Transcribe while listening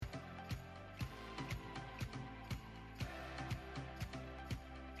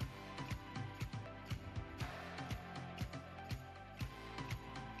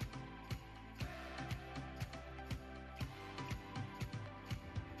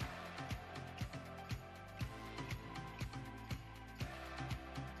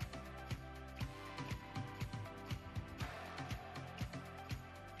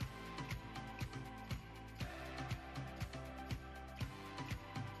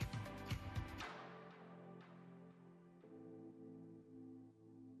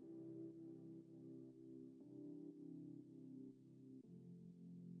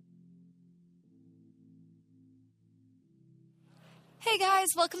Hey guys,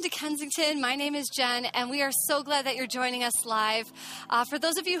 welcome to Kensington. My name is Jen, and we are so glad that you're joining us live. For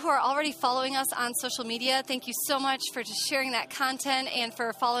those of you who are already following us on social media, thank you so much for just sharing that content and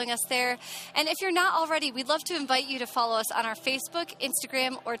for following us there. And if you're not already, we'd love to invite you to follow us on our Facebook,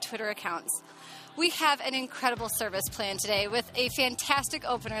 Instagram, or Twitter accounts. We have an incredible service planned today with a fantastic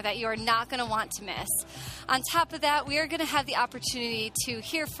opener that you are not going to want to miss. On top of that, we are going to have the opportunity to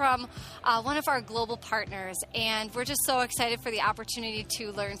hear from one of our global partners, and we're just so excited for the opportunity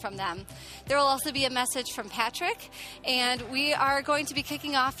to learn from them. There will also be a message from Patrick, and we are going to be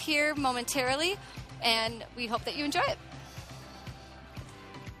kicking off here momentarily, and we hope that you enjoy it.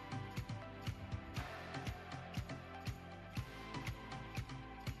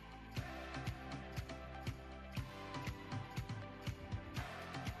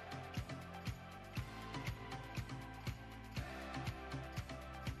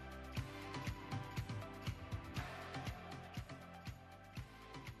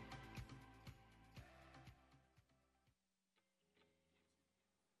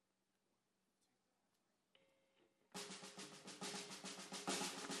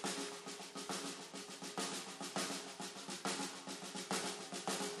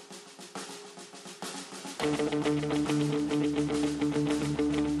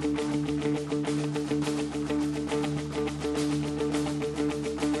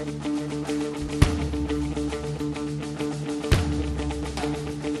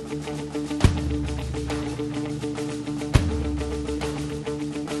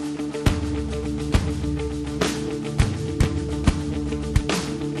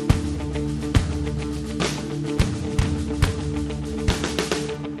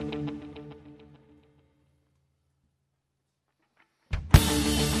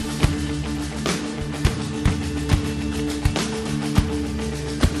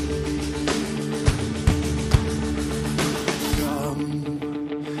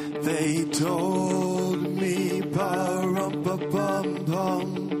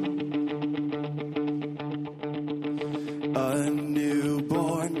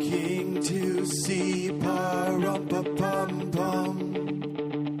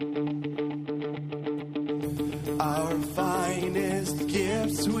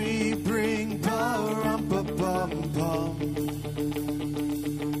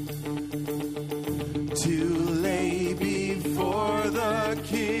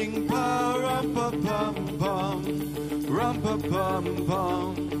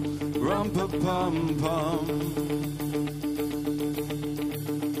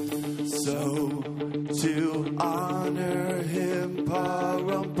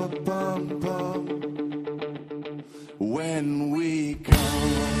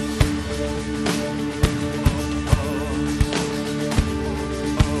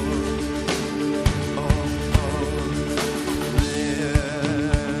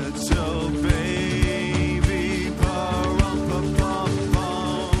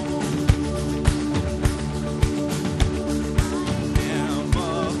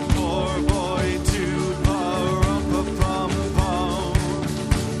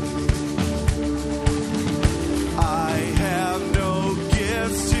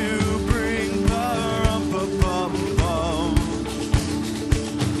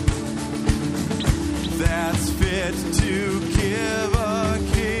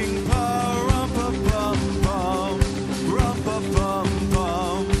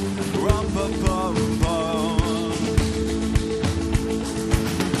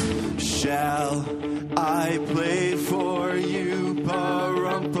 I played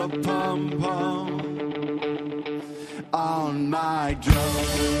my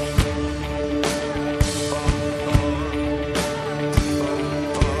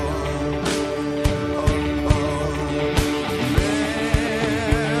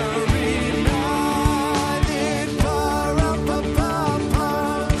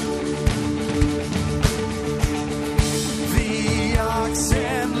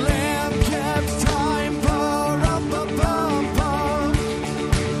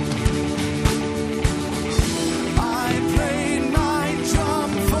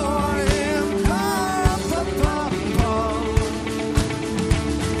drum for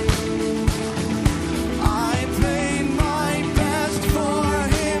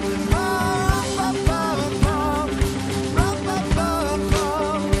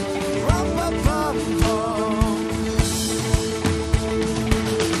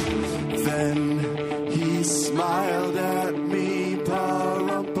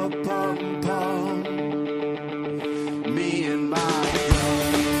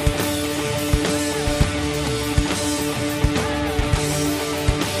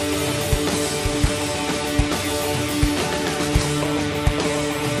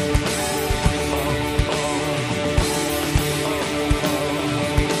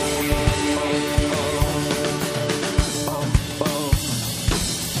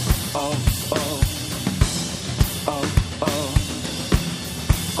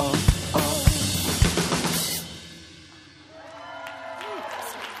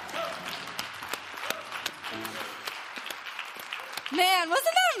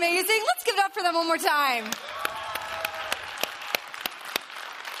them one more time.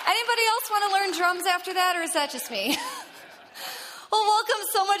 Anybody else want to learn drums after that, or is that just me? Well, welcome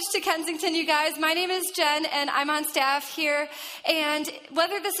so much to Kensington, you guys. My name is Jen, and I'm on staff here. And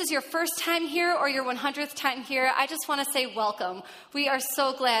whether this is your first time here or your 100th time here, I just want to say welcome. We are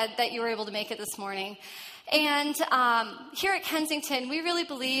so glad that you were able to make it this morning. And here at Kensington, we really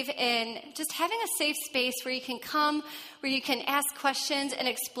believe in just having a safe space where you can come, where you can ask questions and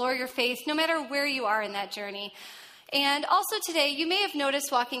explore your faith, no matter where you are in that journey. And also today, you may have noticed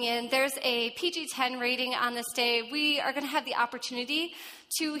walking in, there's a PG-10 rating on this day. We are going to have the opportunity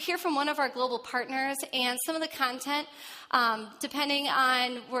to hear from one of our global partners, and some of the content, depending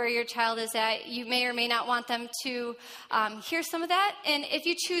on where your child is at, you may or may not want them to hear some of that. And if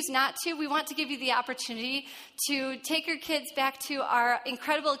you choose not to, we want to give you the opportunity to take your kids back to our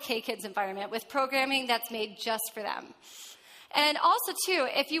incredible K-Kids environment with programming that's made just for them. And also, too,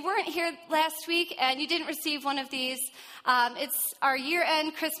 if you weren't here last week and you didn't receive one of these, it's our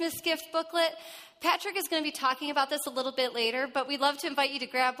year-end Christmas gift booklet. Patrick is going to be talking about this a little bit later, but we'd love to invite you to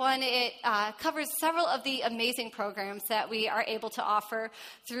grab one. It covers several of the amazing programs that we are able to offer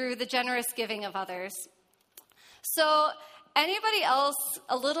through the generous giving of others. So, anybody else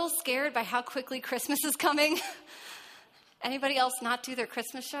a little scared by how quickly Christmas is coming? Anybody else not do their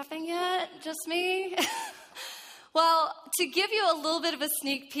Christmas shopping yet? Just me? Well, to give you a little bit of a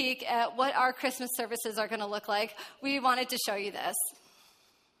sneak peek at what our Christmas services are going to look like, we wanted to show you this.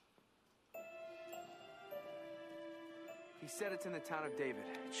 He said it's in the town of David.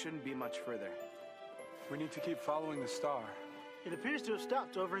 It shouldn't be much further. We need to keep following the star. It appears to have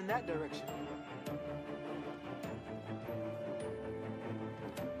stopped over in that direction.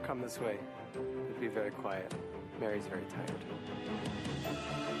 Come this way. It'll be very quiet. Mary's very tired.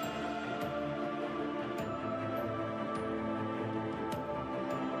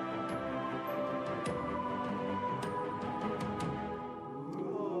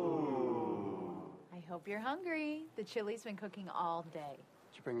 Hope you're hungry. The chili's been cooking all day.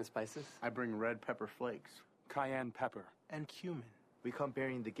 Did you bring the spices? I bring red pepper flakes. Cayenne pepper. And cumin. We come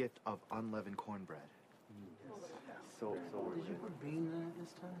bearing the gift of unleavened cornbread. So Did you put beans in it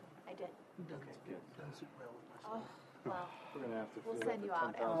this time? I did. Okay, good. Doesn't sit well with my Oh, well, We're gonna have to we'll fill send it you for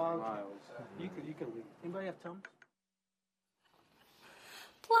out 10,000 after. miles. You can leave. Anybody have Tums?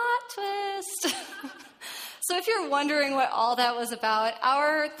 Plot twist. So if you're wondering what all that was about,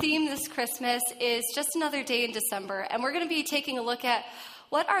 our theme this Christmas is just another day in December. And we're going to be taking a look at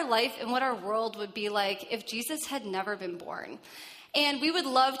what our life and what our world would be like if Jesus had never been born. And we would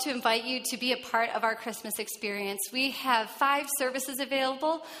love to invite you to be a part of our Christmas experience. We have 5 services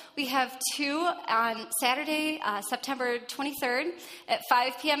available. We have 2 on Saturday, September 23rd at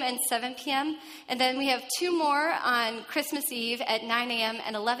 5 p.m. and 7 p.m. And then we have 2 more on Christmas Eve at 9 a.m.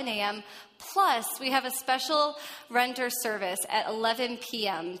 and 11 a.m. Plus, we have a special renter service at 11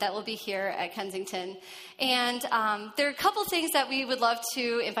 p.m. that will be here at Kensington. And there are a couple things that we would love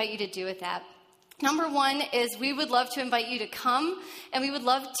to invite you to do with that. Number 1 is we would love to invite you to come, and we would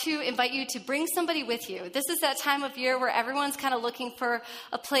love to invite you to bring somebody with you. This is that time of year where everyone's kind of looking for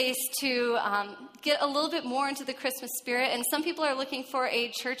a place to get a little bit more into the Christmas spirit, and some people are looking for a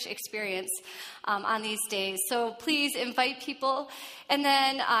church experience on these days. So please invite people. And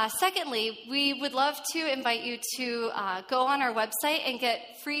then secondly, we would love to invite you to go on our website and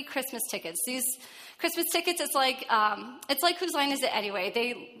get free Christmas tickets. These Christmas tickets, it's like whose line is it anyway?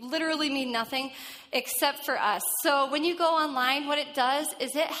 They literally mean nothing except for us. So when you go online, what it does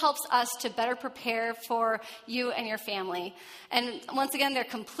is it helps us to better prepare for you and your family. And once again, they're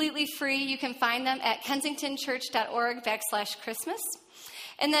completely free. You can find them at kensingtonchurch.org/Christmas.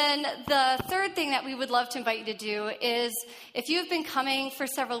 And then the third thing that we would love to invite you to do is, if you've been coming for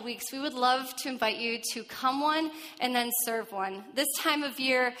several weeks, we would love to invite you to come one and then serve one. This time of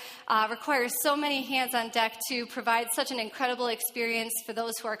year requires so many hands on deck to provide such an incredible experience for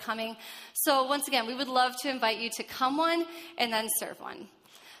those who are coming. So once again, we would love to invite you to come one and then serve one.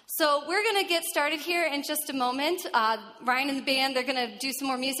 So we're going to get started here in just a moment. Ryan and the band, they're going to do some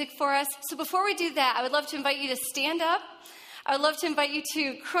more music for us. So before we do that, I would love to invite you to stand up. I would love to invite you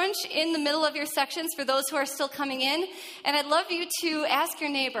to crunch in the middle of your sections for those who are still coming in. And I'd love you to ask your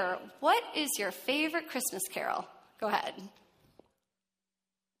neighbor, what is your favorite Christmas carol? Go ahead.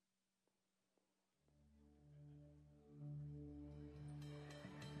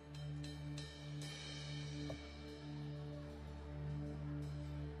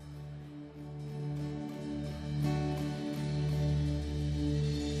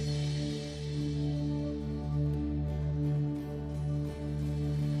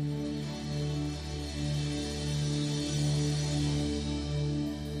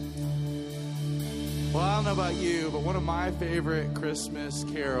 know about you, but one of my favorite Christmas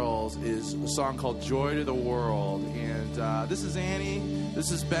carols is a song called Joy to the World. And this is Annie.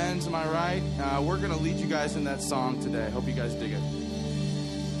 This is Ben to my right. We're going to lead you guys in that song today. Hope you guys dig it.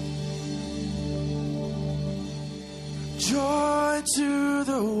 Joy to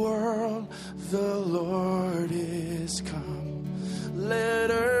the world, the Lord is come. Let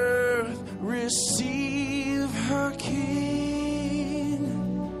earth receive her King.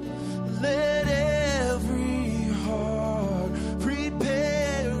 Let every heart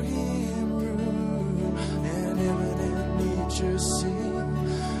prepare him room. And heaven and nature sing.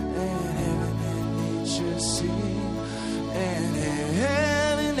 And heaven and nature sing. And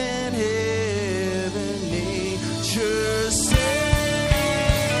heaven and nature sing.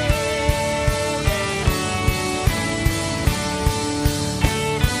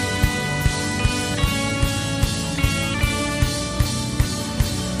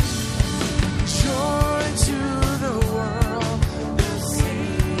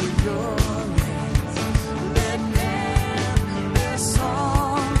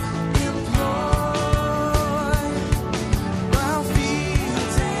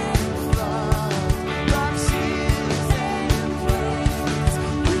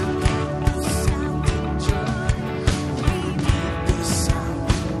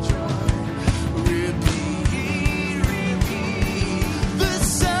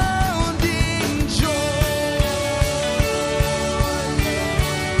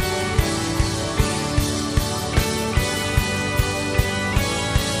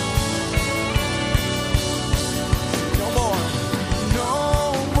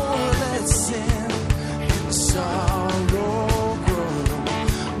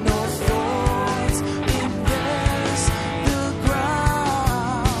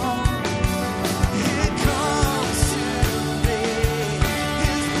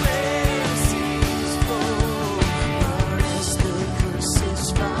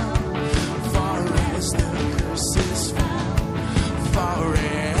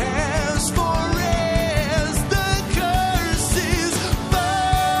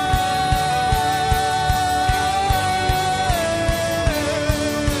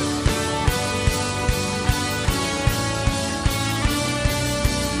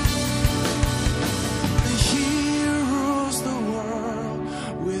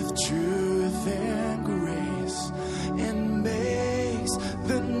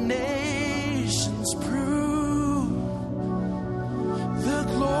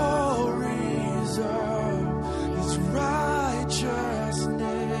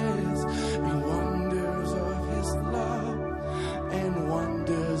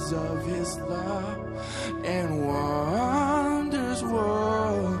 Of his love and wonders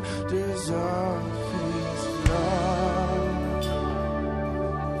of his love.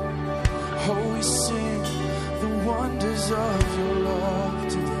 Oh, we sing the wonders of your love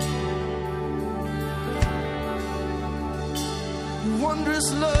today.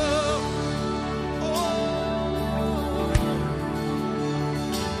 Wondrous love.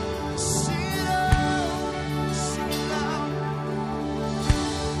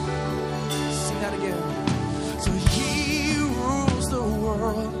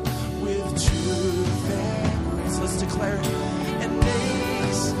 Declare it. And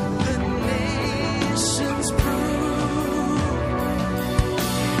the nations prove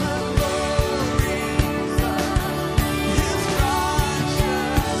the glories of his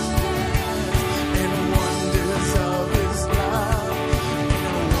righteousness.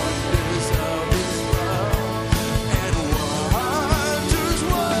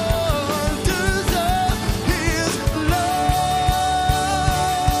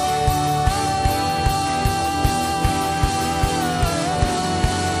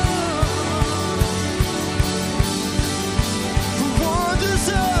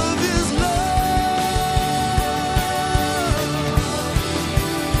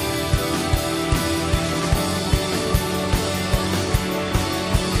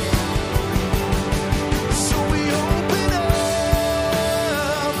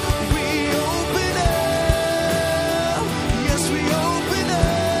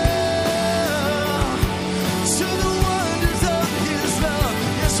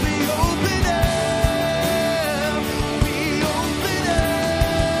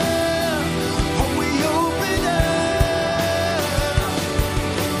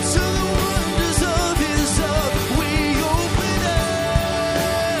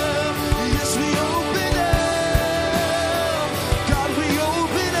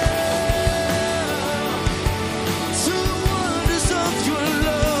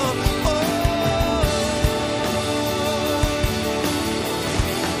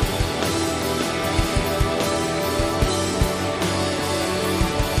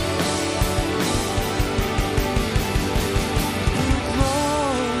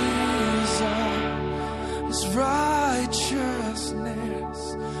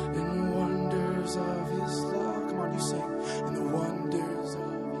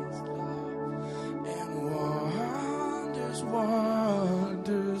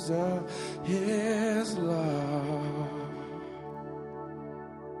 His love.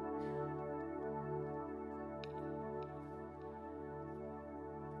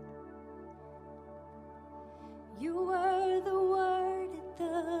 You were the Word at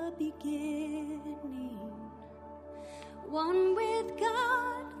the beginning, one with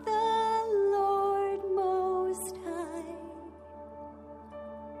God, the Lord Most High.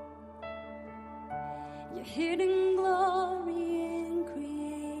 Your hidden glory in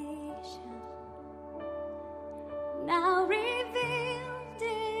creation, now revealed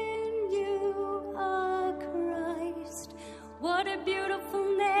in you are Christ. What a beautiful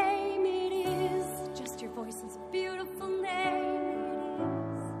name it is. Just your voices, beautiful name it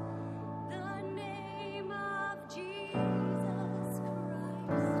is. The name of Jesus Christ,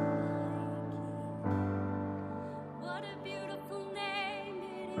 my King. What a beautiful name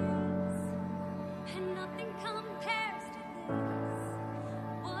it is. And nothing compares to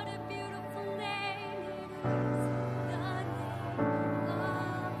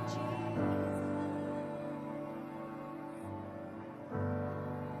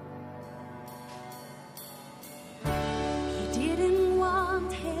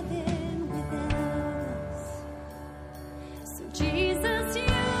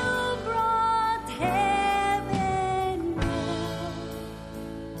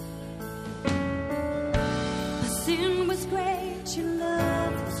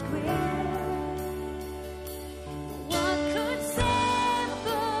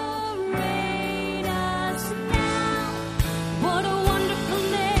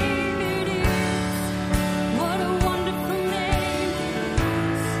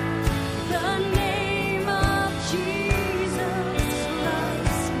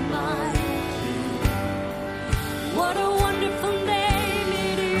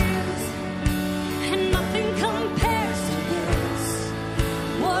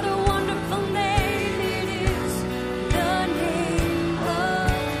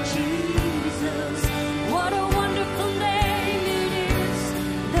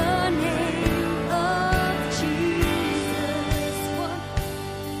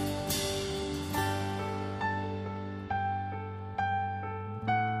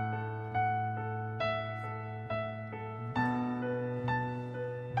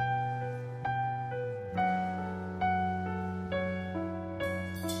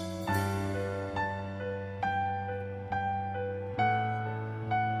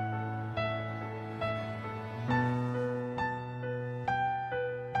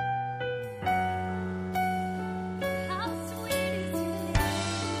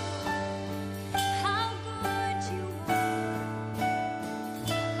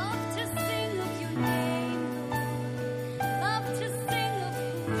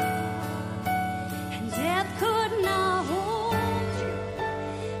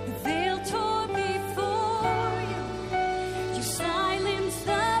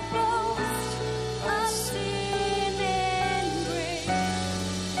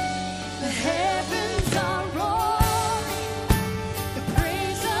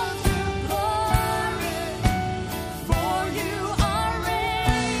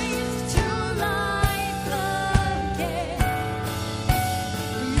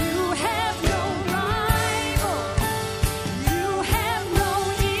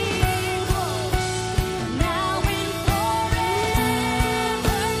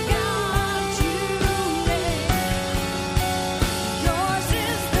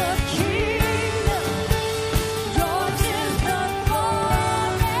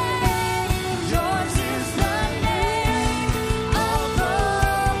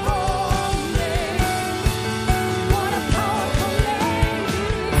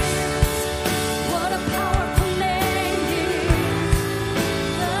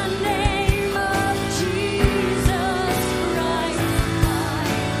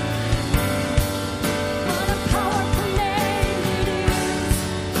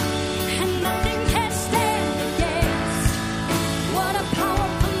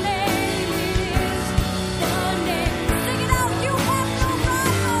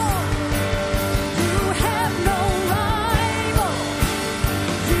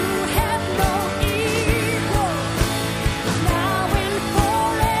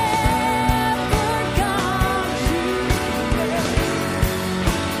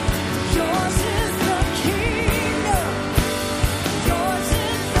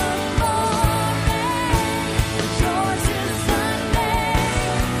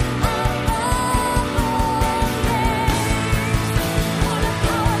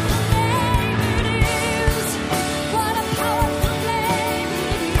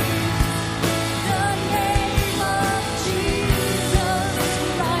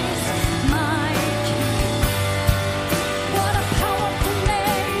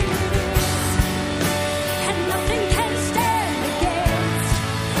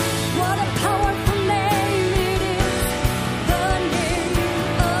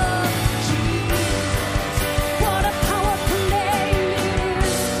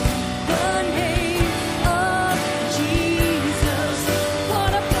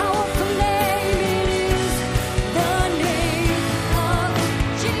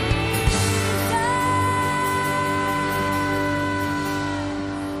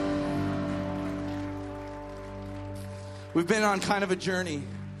on kind of a journey.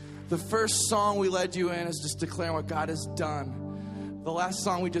 The first song we led you in is just declaring what God has done. The last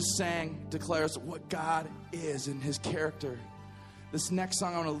song we just sang declares what God is and his character. This next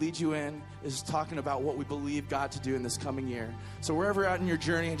song I want to lead you in is talking about what we believe God to do in this coming year. So wherever you're at in your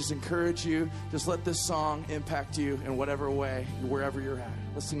journey, I just encourage you, just let this song impact you in whatever way, wherever you're at.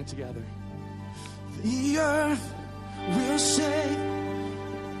 Let's sing it together. The earth will shake,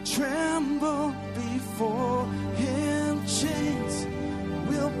 tremble before him, chains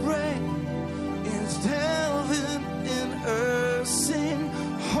will break, as heaven and earth sing,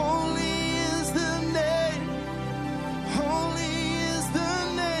 holy is the name, holy is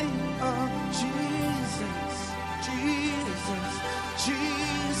the name of Jesus, Jesus,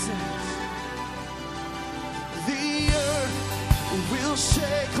 Jesus. The earth will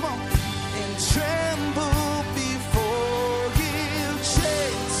shake, come on, and tremble before him,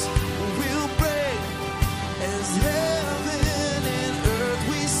 chains will break, as heaven and earth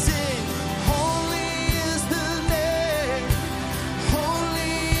we sing, holy is the name,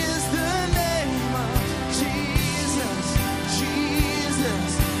 holy is the name of Jesus, Jesus,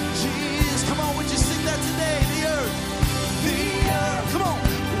 Jesus. Come on, would you sing that today? The earth, come on,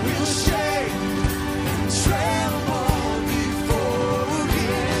 will shake and tremble before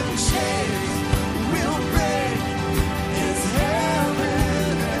him, chains will break, as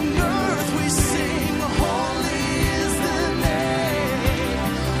heaven and earth we sing, holy is the name,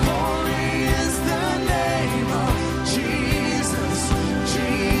 holy is the name of Jesus,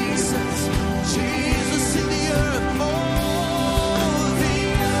 Jesus, Jesus. In the earth, oh, the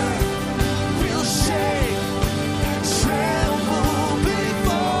earth will shake and tremble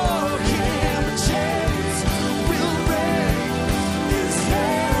before him, chains will break, as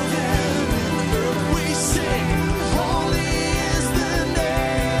heaven and earth we sing, holy is the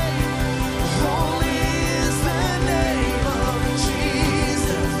name, holy is the name of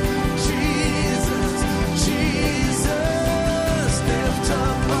Jesus, Jesus, Jesus. Lift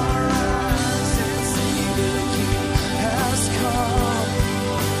up our eyes and see the King has come,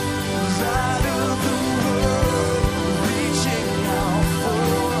 light of the world, reaching out for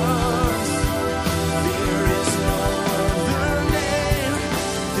us. There is no other name,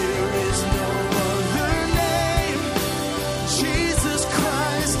 there is no other name, Jesus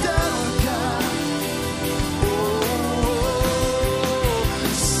Christ our God. Oh,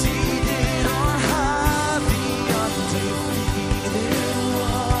 seated on high, the undefeated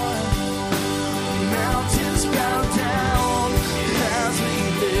one. Mountains bow down as we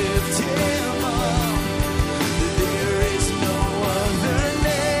lift him up. There is no other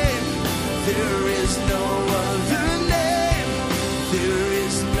name, there is no other name, there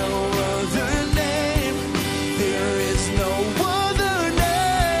is no other name, there is no other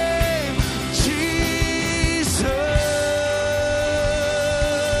name, Jesus.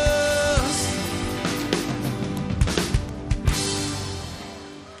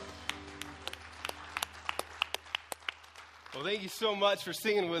 Well, thank you so much for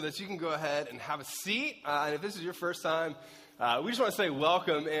singing with us. You can go ahead and have a seat. And if this is your first time, we just want to say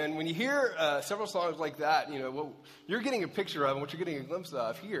welcome. And when you hear several songs like that, you know, what you're getting a picture of and what you're getting a glimpse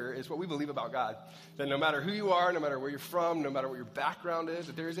of here is what we believe about God. That no matter who you are, no matter where you're from, no matter what your background is,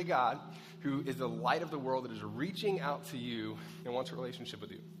 that there is a God who is the light of the world that is reaching out to you and wants a relationship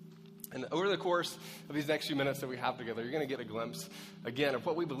with you. And over the course of these next few minutes that we have together, you're going to get a glimpse, again, of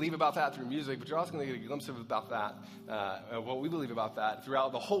what we believe about that through music, but you're also going to get a glimpse of about that, of what we believe about that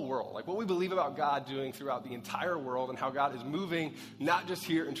throughout the whole world, like what we believe about God doing throughout the entire world and how God is moving, not just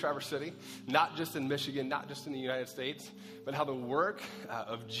here in Traverse City, not just in Michigan, not just in the United States, but how the work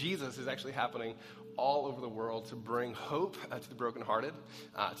of Jesus is actually happening all over the world to bring hope to the brokenhearted,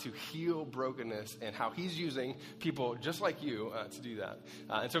 to heal brokenness, and how he's using people just like you to do that.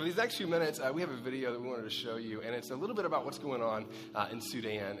 And so for these next few minutes, we have a video that we wanted to show you, and it's a little bit about what's going on in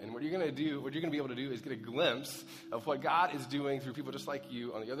Sudan. And what you're going to do, what you're going to be able to do is get a glimpse of what God is doing through people just like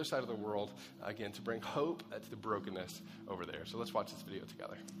you on the other side of the world, again, to bring hope to the brokenness over there. So let's watch this video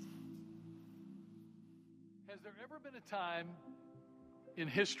together. Has there ever been a time in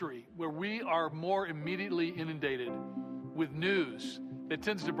history where we are more immediately inundated with news that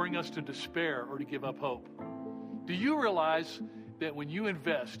tends to bring us to despair or to give up hope? Do you realize that when you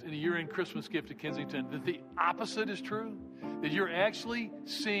invest in a year-end Christmas gift to Kensington, that the opposite is true? That you're actually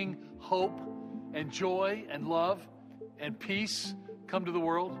seeing hope and joy and love and peace come to the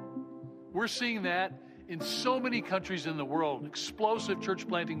world? We're seeing that in so many countries in the world, explosive church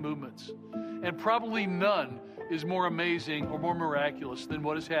planting movements. And probably none is more amazing or more miraculous than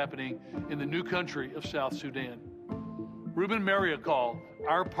what is happening in the new country of South Sudan. Ruben Mariakal,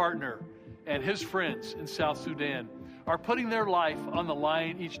 our partner, and his friends in South Sudan are putting their life on the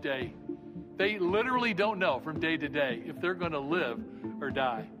line each day. They literally don't know from day to day if they're going to live or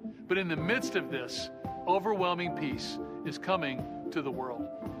die. But in the midst of this, overwhelming peace is coming to the world.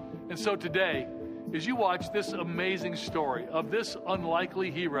 And so today, as you watch this amazing story of this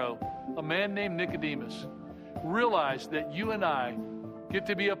unlikely hero, a man named Nicodemus, realize that you and I get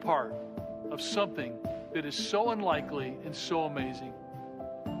to be a part of something that is so unlikely and so amazing.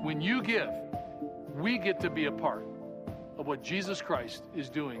 When you give, we get to be a part of what Jesus Christ is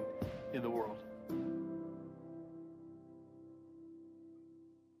doing in the world.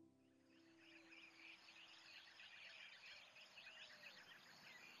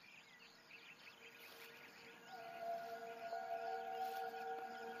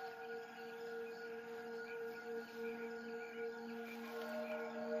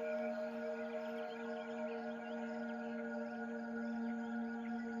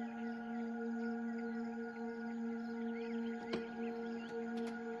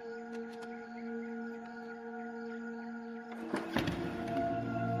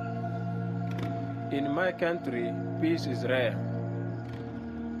 In my country, peace is rare.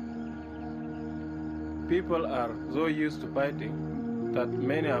 People are so used to fighting that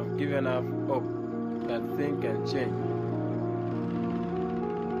many have given up hope that things can change.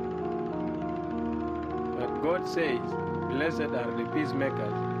 But God says, blessed are the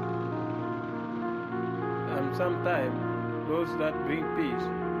peacemakers. And sometimes those that bring peace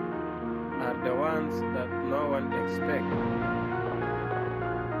are the ones that no one expects.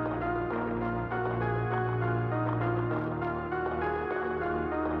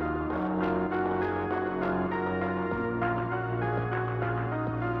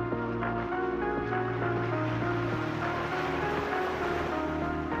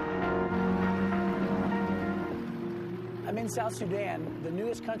 I'm in South Sudan, the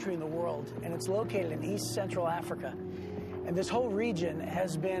newest country in the world, and it's located in East Central Africa. And this whole region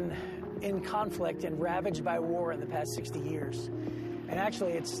has been in conflict and ravaged by war in the past 60 years. And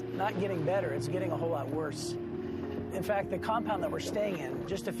actually, it's not getting better, it's getting a whole lot worse. In fact, the compound that we're staying in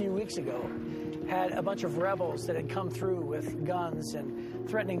just a few weeks ago had a bunch of rebels that had come through with guns and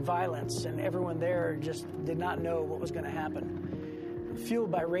threatening violence, and everyone there just did not know what was going to happen.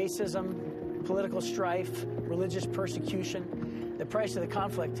 Fueled by racism, political strife, religious persecution, the price of the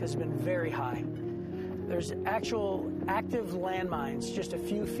conflict has been very high. There's actual active landmines just a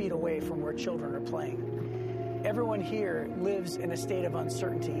few feet away from where children are playing. Everyone here lives in a state of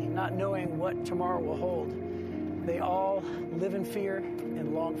uncertainty, not knowing what tomorrow will hold. They all live in fear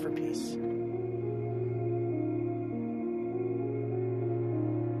and long for peace.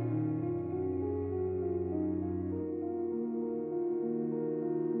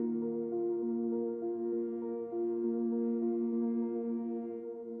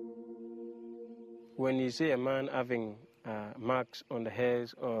 When you see a man having marks on the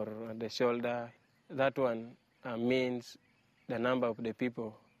head or the shoulder, that one means the number of the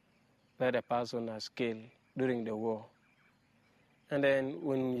people that a person has killed during the war. And then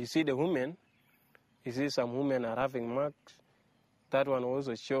when you see the women, you see some women are having marks. That one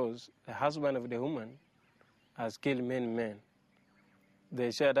also shows the husband of the woman has killed many men.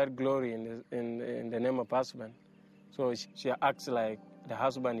 They share that glory in the name of husband. So she acts like the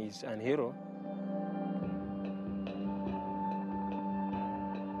husband is an hero.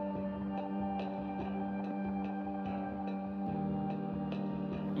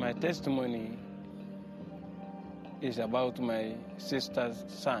 My testimony is about my sister's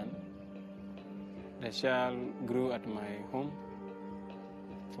son. The child grew at my home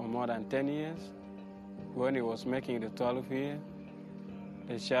for more than 10 years. When he was making the 12th year,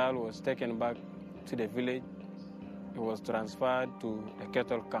 the child was taken back to the village. He was transferred to the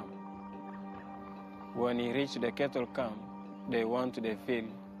cattle camp. When he reached the cattle camp, they went to the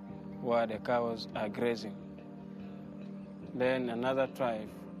field where the cows are grazing. Then another tribe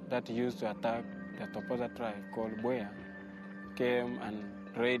that used to attack the Toposa tribe called Boya came and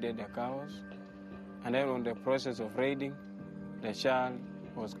raided the cows. And then in the process of raiding, the child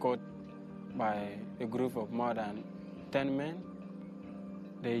was caught by a group of more than 10 men.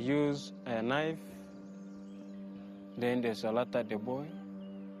 They used a knife, then they slaughtered the boy.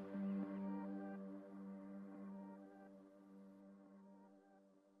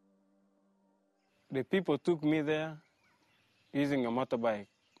 The people took me there using a motorbike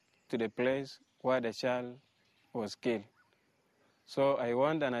to the place where the child was killed. So I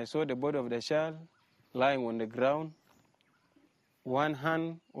went and I saw the body of the child lying on the ground. One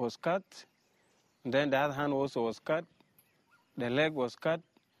hand was cut, then the other hand also was cut. The leg was cut.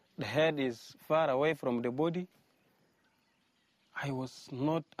 The head is far away from the body. I was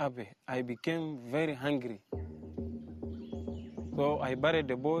not happy. I became very hungry. So I buried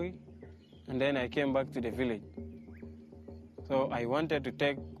the boy, and then I came back to the village. So I wanted to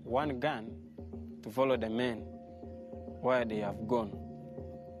take one gun to follow the men where they have gone.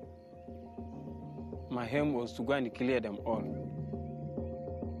 My aim was to go and clear them all.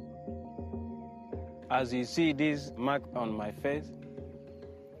 As you see this mark on my face,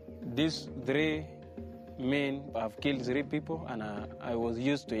 these 3 men have killed 3 people, and I was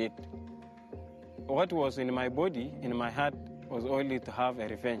used to it. What was in my body, in my heart, was only to have a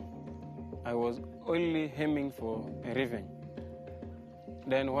revenge. I was only aiming for a revenge.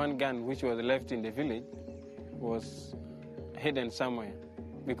 Then one gun which was left in the village was hidden somewhere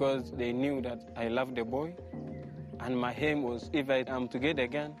because they knew that I loved the boy, and my aim was, if I am to get a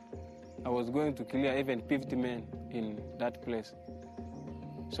gun, I was going to clear even 50 men in that place.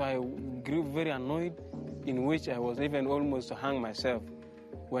 So I grew very annoyed, in which I was even almost to hang myself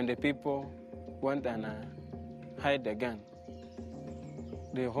when the people went and hide the gun.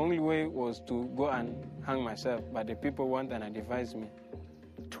 The only way was to go and hang myself, but the people went and advised me.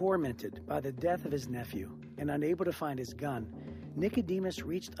 Tormented by the death of his nephew and unable to find his gun, Nicodemus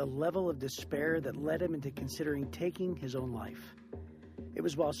reached a level of despair that led him into considering taking his own life. It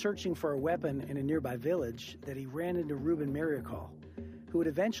was while searching for a weapon in a nearby village that he ran into Reuben Miracle, who would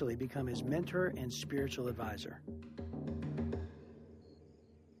eventually become his mentor and spiritual advisor.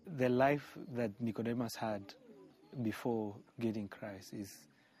 The life that Nicodemus had before getting Christ,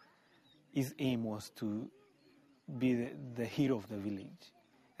 his aim was to be the hero of the village.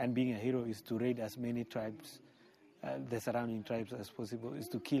 And being a hero is to raid as many tribes, the surrounding tribes as possible, is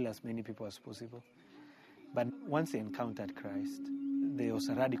to kill as many people as possible. But once he encountered Christ, there was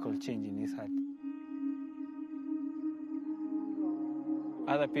a radical change in his heart.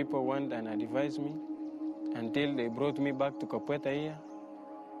 Other people went and advised me until they brought me back to Kopeta here,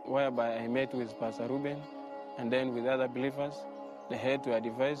 whereby I met with Pastor Reuben and then with other believers. They had to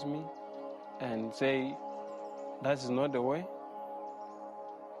advise me and say, that is not the way.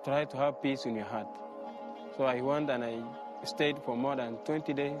 Try to have peace in your heart. So I went and I stayed for more than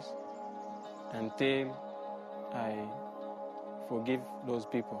 20 days until I forgive those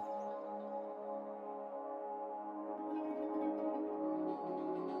people.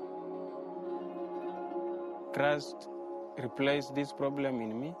 Christ replaced this problem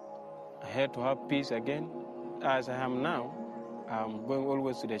in me. I had to have peace again. As I am now, I'm going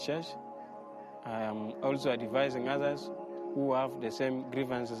always to the church. I am also advising others who have the same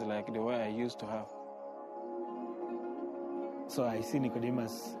grievances like the way I used to have. So I see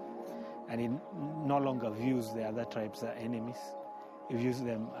Nicodemus, and he no longer views the other tribes as enemies. He views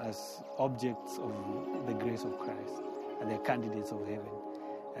them as objects of the grace of Christ and the candidates of heaven.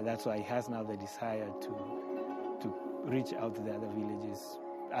 And that's why he has now the desire to reach out to the other villages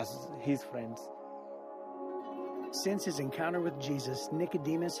as his friends. Since his encounter with Jesus,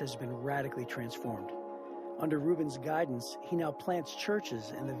 Nicodemus has been radically transformed. Under Reuben's guidance, he now plants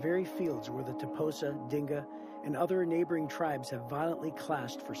churches in the very fields where the Toposa, Dinga, and other neighboring tribes have violently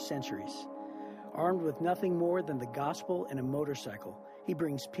clashed for centuries. Armed with nothing more than the gospel and a motorcycle, he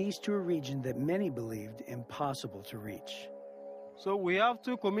brings peace to a region that many believed impossible to reach. So we have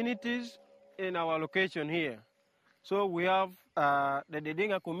 2 communities in our location here. So we have the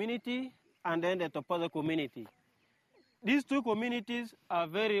Dinga community and then the Toposa community. These 2 communities are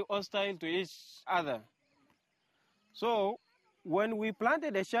very hostile to each other. So when we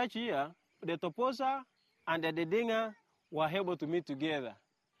planted the church here, the Toposa and the Dinga were able to meet together.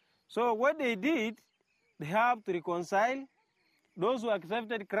 So what they did, they have to reconcile. Those who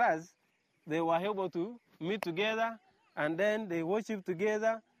accepted Christ, they were able to meet together, and then they worship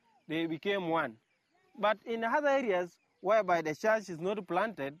together. They became one. But in other areas whereby the church is not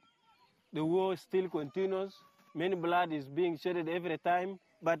planted, the war still continues. Many blood is being shedded every time.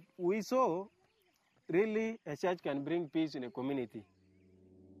 But we saw really a church can bring peace in a community.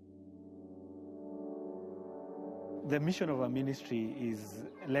 The mission of our ministry is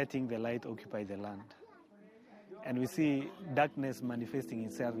letting the light occupy the land. And we see darkness manifesting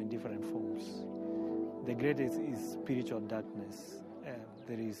itself in different forms. The greatest is spiritual darkness.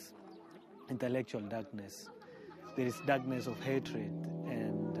 There is intellectual darkness. There is darkness of hatred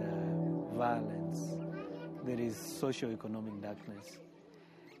and violence. There is socio-economic darkness.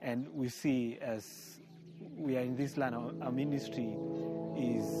 And we see, as we are in this land, our ministry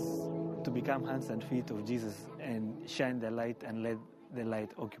is to become hands and feet of Jesus and shine the light and let the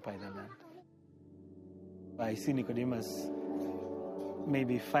light occupy the land. I see Nicodemus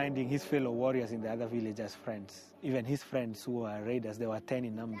maybe finding his fellow warriors in the other village as friends. Even his friends who are raiders, they were 10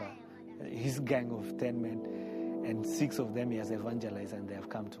 in number. His gang of 10 men, and 6 of them he has evangelized and they have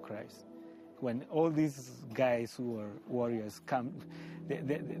come to Christ. when all these guys who are warriors come,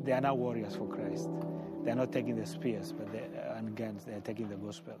 they are now warriors for Christ. They are not taking the spears and guns. They are taking the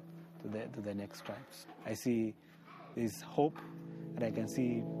gospel to the next tribes. I see there's hope, and I can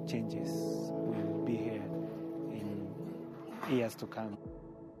see changes will be here in years to come.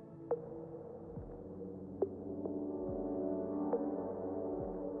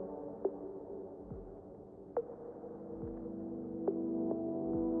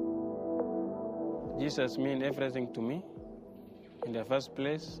 Jesus means everything to me. In the first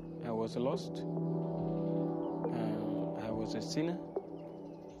place, I was lost. I was a sinner.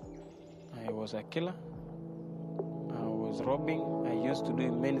 I was a killer. I was robbing. I used to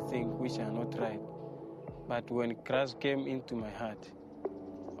do many things which are not right. But when Christ came into my heart,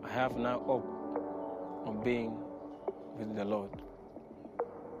 I have now hope of being with the Lord.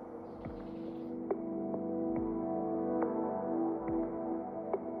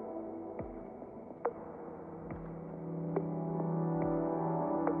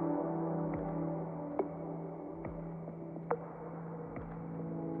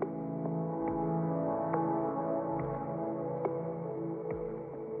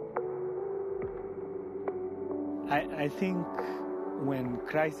 I think when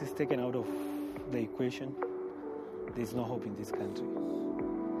Christ is taken out of the equation, there's no hope in this country.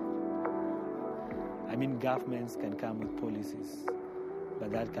 I mean, governments can come with policies,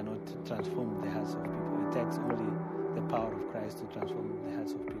 but that cannot transform the hearts of people. It takes only the power of Christ to transform the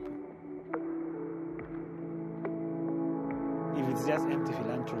hearts of people. If it's just empty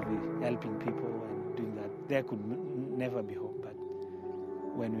philanthropy, helping people and doing that, there could never be hope. But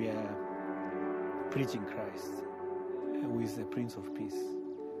when we are preaching Christ, who is the Prince of Peace,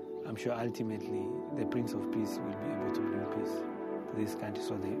 I'm sure ultimately the Prince of Peace will be able to bring peace to this country,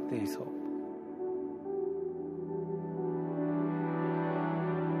 so there is hope.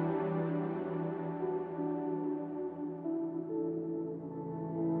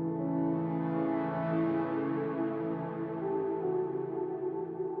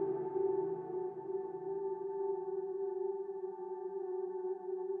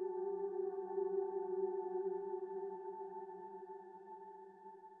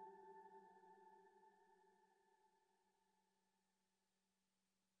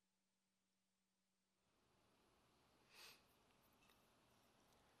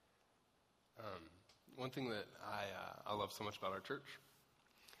 One thing that I love so much about our church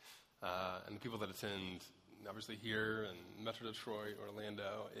and the people that attend, obviously here in Metro Detroit,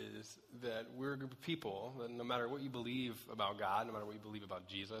 Orlando, is that we're a group of people that no matter what you believe about God, no matter what you believe about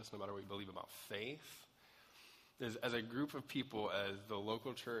Jesus, no matter what you believe about faith, as a group of people, as the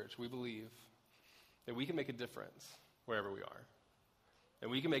local church, we believe that we can make a difference wherever we are. And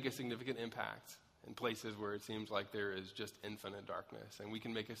we can make a significant impact in places where it seems like there is just infinite darkness. And we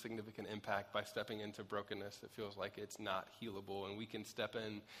can make a significant impact by stepping into brokenness that feels like it's not healable. And we can step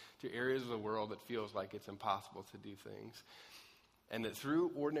into areas of the world that feels like it's impossible to do things. And that through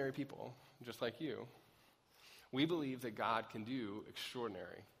ordinary people, just like you, we believe that God can do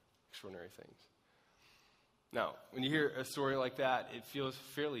extraordinary things. Now, when you hear a story like that, it feels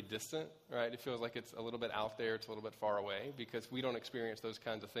fairly distant, right? It feels like it's a little bit out there, it's a little bit far away, because we don't experience those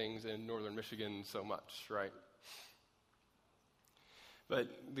kinds of things in northern Michigan so much, right? But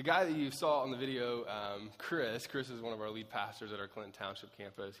the guy that you saw on the video, Chris is one of our lead pastors at our Clinton Township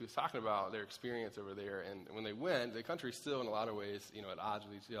campus. He was talking about their experience over there, and when they went, the country's still in a lot of ways, at odds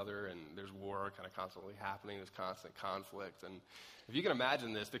with each other, and there's war kind of constantly happening, there's constant conflict, and if you can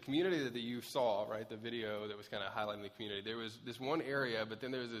imagine this, the community that you saw, right, the video that was kind of highlighting the community, there was this one area, but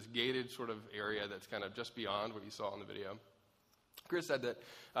then there was this gated sort of area that's kind of just beyond what you saw in the video. Chris said that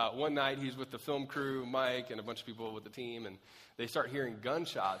one night he's with the film crew, Mike, and a bunch of people with the team, and they start hearing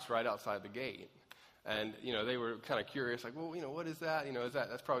gunshots right outside the gate. And, they were kind of curious, like, well, what is that?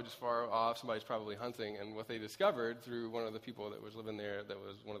 That's probably just far off. Somebody's probably hunting. And what they discovered through one of the people that was living there, that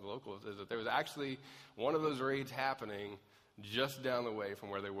was one of the locals, is that there was actually one of those raids happening just down the way from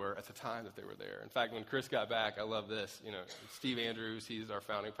where they were at the time that they were there. In fact, when Chris got back, I love this. Steve Andrews, he's our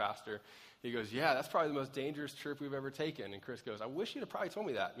founding pastor. He goes, yeah, that's probably the most dangerous trip we've ever taken. And Chris goes, I wish you'd have probably told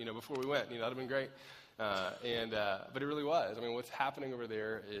me that, before we went. That'd have been great. But it really was. I mean, what's happening over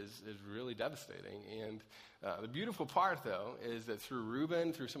there is really devastating. And the beautiful part, though, is that through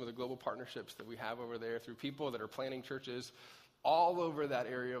Reuben, through some of the global partnerships that we have over there, through people that are planning churches all over that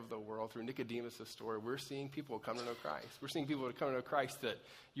area of the world, through Nicodemus' story, we're seeing people come to know Christ. We're seeing people come to know Christ that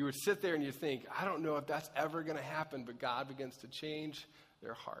you would sit there and you think, I don't know if that's ever going to happen, but God begins to change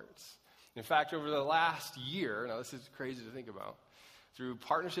their hearts. In fact, over the last year, now this is crazy to think about, through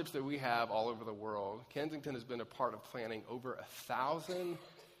partnerships that we have all over the world, Kensington has been a part of planning over 1,000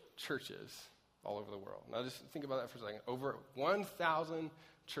 churches all over the world. Now just think about that for a second. Over 1,000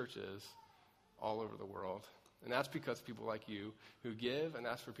 churches all over the world. And that's because of people like you who give, and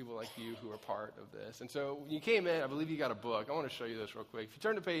that's for people like you who are part of this. And so when you came in, I believe you got a book. I want to show you this real quick. If you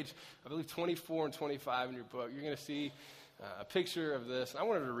turn to page, I believe, 24 and 25 in your book, you're going to see a picture of this. I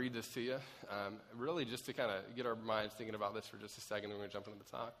wanted to read this to you, really just to kind of get our minds thinking about this for just a second, and we're going to jump into the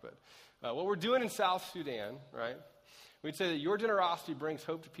talk. But what we're doing in South Sudan, right, we'd say that your generosity brings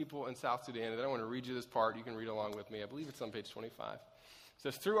hope to people in South Sudan. And then I want to read you this part. You can read along with me. I believe it's on page 25. It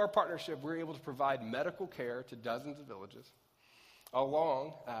says, through our partnership, we're able to provide medical care to dozens of villages,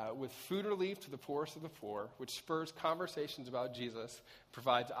 along with food relief to the poorest of the poor, which spurs conversations about Jesus,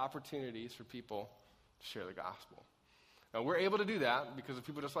 provides opportunities for people to share the gospel. Now, we're able to do that because of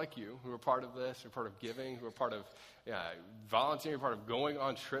people just like you who are part of this, who are part of giving, who are part of volunteering, part of going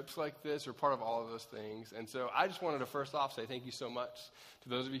on trips like this, or part of all of those things. And so I just wanted to first off say thank you so much to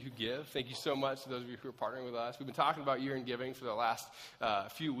those of you who give. Thank you so much to those of you who are partnering with us. We've been talking about year in giving for the last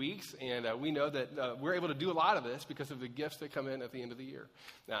few weeks, and we know that we're able to do a lot of this because of the gifts that come in at the end of the year.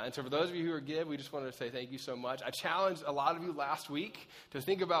 And so for those of you who are give, we just wanted to say thank you so much. I challenged a lot of you last week to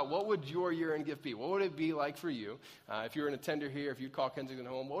think about what would your year-end gift be? What would it be like for you? If you're an attender here, if you'd call Kensington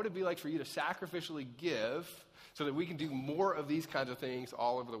home, what would it be like for you to sacrificially give so that we can do more of these kinds of things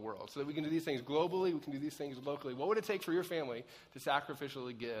all over the world, so that we can do these things globally, we can do these things locally? What would it take for your family to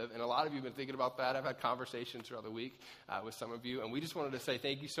sacrificially give? And a lot of you have been thinking about that. I've had conversations throughout the week with some of you, and we just wanted to say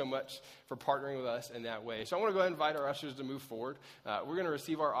thank you so much for partnering with us in that way. So I want to go ahead and invite our ushers to move forward. We're going to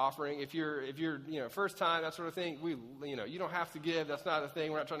receive our offering. If you're first time, that sort of thing, you don't have to give. That's not a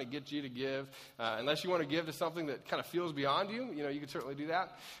thing. We're not trying to get you to give. Unless you want to give to something that kind of feels beyond you, you can certainly do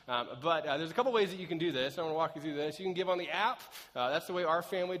that. But there's a couple ways that you can do this. I want to walk you through this. You can give on the app. That's the way our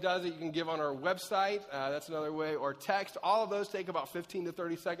family does it. You can give on our website. That's another way. Or text. All of those take about 15 to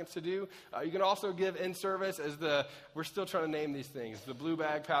 30 seconds to do. You can also give in service as we're still trying to name these things. The blue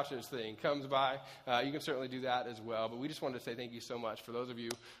bag pouches thing comes by. You can certainly do that as well. But we just wanted to say thank you so much for those of you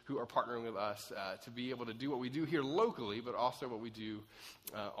who are partnering with us to be able to do what we do here locally, but also what we do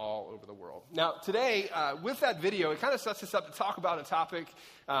all over the world. Now, today, with that video, it kind of sets us up to talk about a topic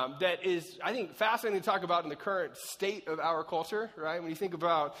that is, I think, fascinating to talk about in the current state of our culture, right? When you think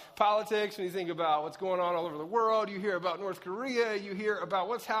about politics, when you think about what's going on all over the world, you hear about North Korea, you hear about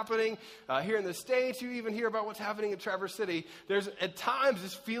what's happening here in the States, you even hear about what's happening in Traverse City. There's at times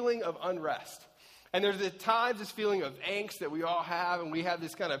this feeling of unrest. And there's at times this feeling of angst that we all have, and we have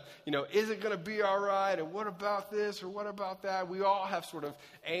this kind of, is it going to be all right? And what about this or what about that? We all have sort of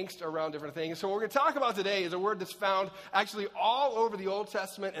angst around different things. So what we're going to talk about today is a word that's found actually all over the Old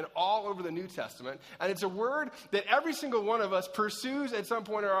Testament and all over the New Testament. And it's a word that every single one of us pursues at some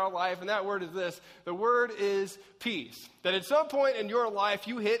point in our life, and that word is this. The word is peace. That at some point in your life,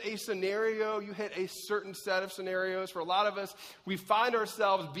 you hit a scenario, you hit a certain set of scenarios. For a lot of us, we find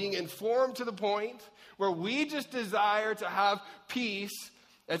ourselves being informed to the point where we just desire to have peace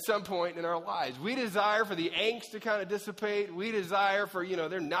at some point in our lives. We desire for the angst to kind of dissipate. We desire for,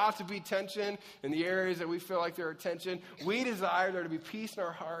 there not to be tension in the areas that we feel like there are tension. We desire there to be peace in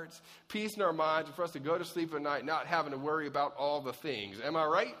our hearts, peace in our minds, and for us to go to sleep at night not having to worry about all the things. Am I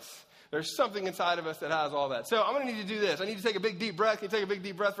right? There's something inside of us that has all that. So I'm going to need you to do this. I need you to take a big, deep breath. Can you take a big,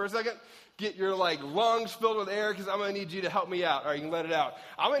 deep breath for a second? Get your lungs filled with air, because I'm going to need you to help me out. All right, you can let it out.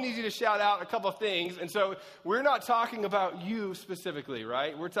 I'm going to need you to shout out a couple of things. And so we're not talking about you specifically,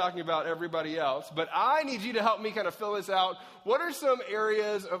 right? We're talking about everybody else. But I need you to help me kind of fill this out. What are some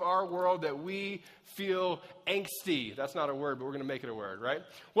areas of our world that we feel angsty? That's not a word, but we're going to make it a word, right?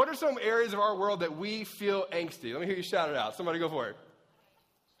 What are some areas of our world that we feel angsty? Let me hear you shout it out. Somebody go for it.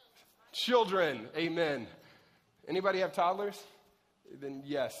 Children, amen. Anybody have toddlers? Then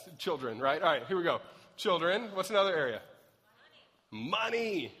yes, children, right? All right, here we go. Children. What's another area?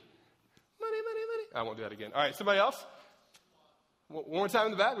 Money. Money. I won't do that again. All right, somebody else? One more time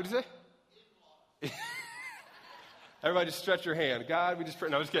in the back. What did you say? Everybody just stretch your hand. God, we just pray.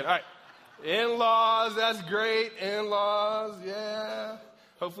 No, I'm just kidding. All right. In-laws, that's great. In-laws, yeah.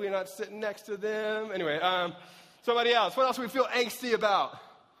 Hopefully you're not sitting next to them. Anyway, somebody else. What else do we feel angsty about?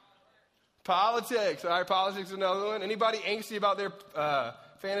 Politics. All right, politics is another one. Anybody angsty about their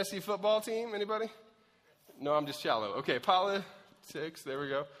fantasy football team? Anybody? No, I'm just shallow. Okay, politics. There we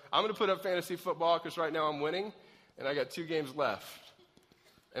go. I'm going to put up fantasy football because right now I'm winning, and I got 2 games left.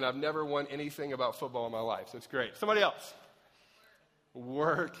 And I've never won anything about football in my life, so it's great. Somebody else.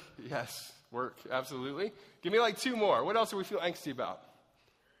 Work. Yes, work. Absolutely. Give me 2 more. What else do we feel angsty about?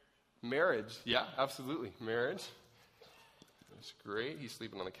 Marriage. Yeah, absolutely. Marriage. That's great. He's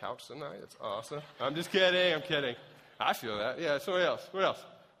sleeping on the couch tonight. That's awesome. I'm just kidding. I'm kidding. I feel that. Yeah, somebody else. What else?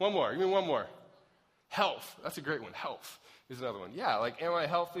 One more. Give me one more. Health. That's a great one. Health is another one. Yeah, like, am I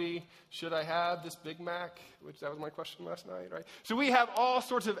healthy? Should I have this Big Mac? Which, that was my question last night, right? So we have all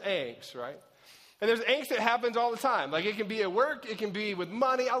sorts of angst, right? And there's angst that happens all the time. Like, it can be at work. It can be with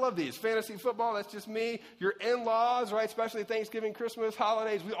money. I love these. Fantasy football, that's just me. Your in-laws, right? Especially Thanksgiving, Christmas,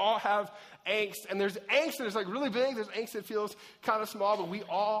 holidays. We all have angst. And there's angst that is like really big. There's angst that feels kind of small. But we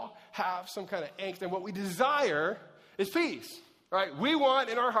all have some kind of angst. And what we desire is peace, right? We want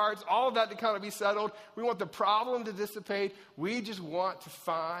in our hearts all of that to kind of be settled. We want the problem to dissipate. We just want to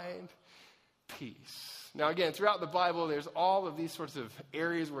find peace. Now, again, throughout the Bible, there's all of these sorts of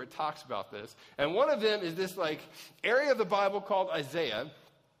areas where it talks about this. And one of them is this, like, area of the Bible called Isaiah.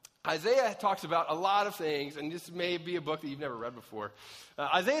 Isaiah talks about a lot of things, and this may be a book that you've never read before.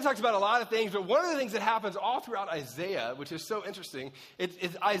 Isaiah talks about a lot of things, but one of the things that happens all throughout Isaiah, which is so interesting,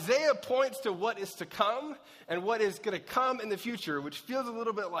 is Isaiah points to what is to come and what is going to come in the future, which feels a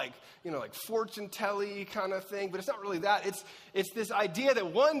little bit like, like fortune-telly kind of thing, but it's not really that. It's this idea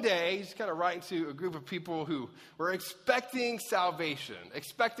that one day, he's kind of writing to a group of people who were expecting salvation,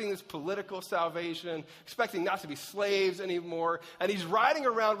 expecting this political salvation, expecting not to be slaves anymore, and he's writing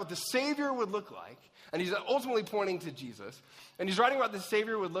around what the Savior would look like. And he's ultimately pointing to Jesus. And he's writing about the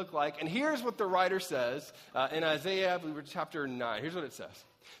Savior would look like. And here's what the writer says in Isaiah, I believe it's chapter 9. Here's what it says.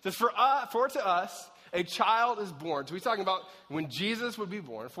 It says, for to us a child is born. So he's talking about when Jesus would be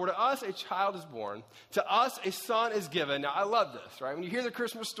born. For to us a child is born. To us a son is given. Now, I love this, right? When you hear the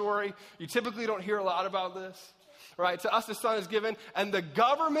Christmas story, you typically don't hear a lot about this, right? To us a son is given, and the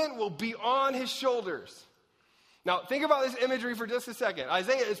government will be on his shoulders. Now, think about this imagery for just a second.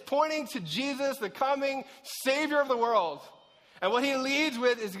 Isaiah is pointing to Jesus, the coming Savior of the world. And what he leads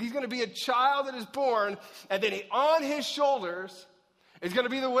with is he's going to be a child that is born, and then on his shoulders is going to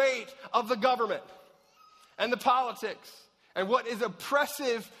be the weight of the government and the politics and what is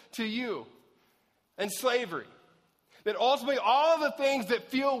oppressive to you and slavery. That ultimately all of the things that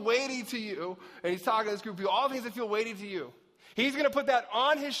feel weighty to you, and he's talking to this group of people, all the things that feel weighty to you, he's going to put that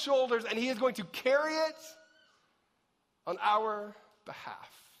on his shoulders, and he is going to carry it on our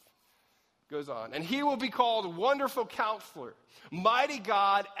behalf. Goes on. And he will be called Wonderful Counselor, Mighty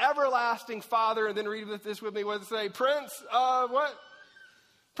God, Everlasting Father. And then read this with me. What does it say? Prince of what?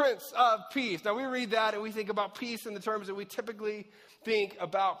 Prince of Peace. Now we read that and we think about peace in the terms that we typically think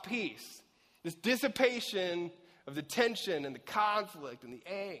about peace. This dissipation of the tension and the conflict and the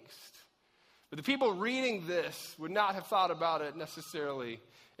angst. But the people reading this would not have thought about it necessarily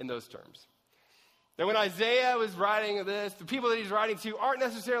in those terms. Now, when Isaiah was writing this, the people that he's writing to aren't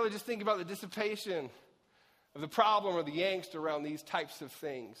necessarily just thinking about the dissipation of the problem or the angst around these types of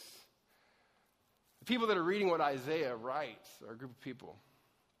things. The people that are reading what Isaiah writes are a group of people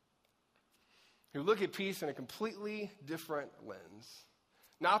who look at peace in a completely different lens.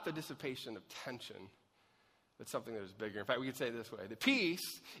 Not the dissipation of tension, but something that is bigger. In fact, we could say it this way. The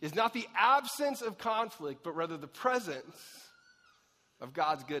peace is not the absence of conflict, but rather the presence of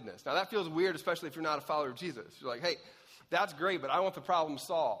God's goodness. Now, that feels weird, especially if you're not a follower of Jesus. You're like, hey, that's great, but I want the problem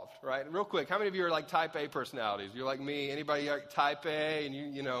solved, right? Real quick, how many of you are like type A personalities? You're like me. Anybody like type A? And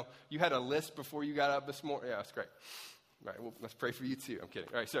you had a list before you got up this morning? Yeah, that's great. All right, well, let's pray for you too. I'm kidding.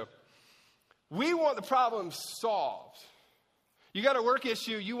 All right, so we want the problem solved. You got a work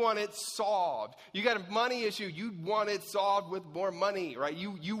issue, you want it solved. You got a money issue, you want it solved with more money, right?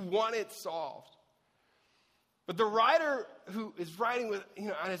 You want it solved. But the writer who is writing with,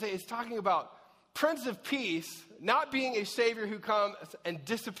 Isaiah is talking about Prince of Peace not being a Savior who comes and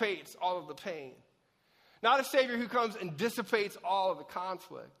dissipates all of the pain. Not a Savior who comes and dissipates all of the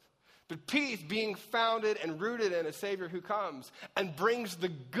conflict. But peace being founded and rooted in a Savior who comes and brings the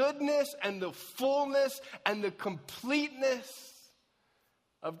goodness and the fullness and the completeness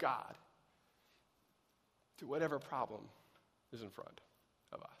of God to whatever problem is in front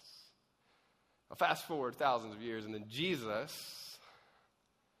of us. Now, fast forward thousands of years, and then Jesus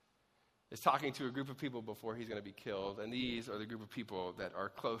is talking to a group of people before he's going to be killed. And these are the group of people that are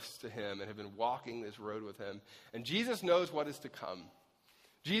close to him and have been walking this road with him. And Jesus knows what is to come.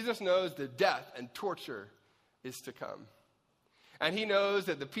 Jesus knows that death and torture is to come. And he knows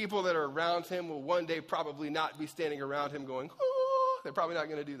that the people that are around him will one day probably not be standing around him going, oh, they're probably not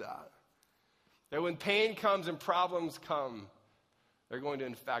going to do that. That when pain comes and problems come, they're going to,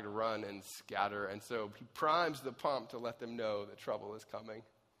 in fact, run and scatter. And so he primes the pump to let them know that trouble is coming.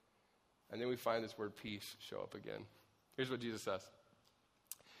 And then we find this word peace show up again. Here's what Jesus says.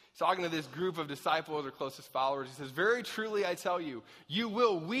 He's talking to this group of disciples or closest followers. He says, very truly I tell you, you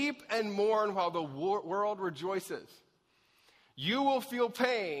will weep and mourn while the world rejoices. You will feel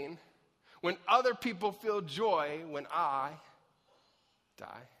pain when other people feel joy when I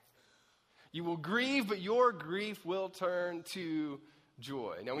die. You will grieve, but your grief will turn to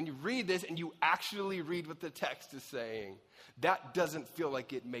joy. Now, when you read this and you actually read what the text is saying, that doesn't feel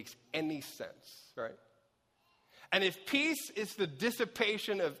like it makes any sense, right? And if peace is the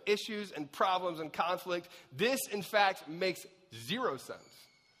dissipation of issues and problems and conflict, this, in fact, makes zero sense.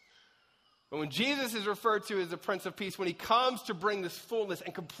 But when Jesus is referred to as the Prince of Peace, when he comes to bring this fullness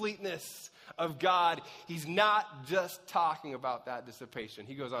and completeness of God, he's not just talking about that dissipation.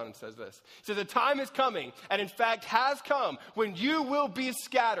 He goes on and says this. He says, the time is coming, and in fact has come, when you will be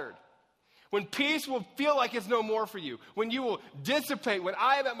scattered. When peace will feel like it's no more for you. When you will dissipate. When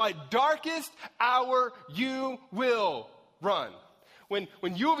I am at my darkest hour, you will run. When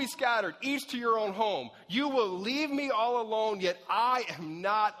you will be scattered, each to your own home. You will leave me all alone, yet I am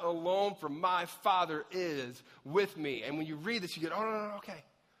not alone, for my Father is with me. And when you read this, you get, oh, no, okay.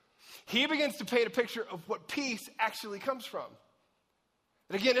 He begins to paint a picture of what peace actually comes from.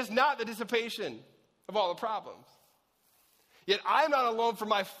 And again, it's not the dissipation of all the problems. Yet I'm not alone, for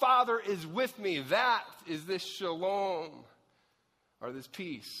my Father is with me. That is this shalom, or this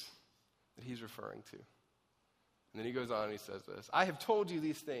peace that he's referring to. And then he goes on and he says this. I have told you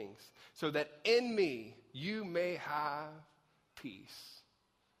these things so that in me you may have peace.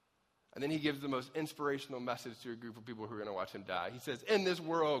 And then he gives the most inspirational message to a group of people who are going to watch him die. He says, in this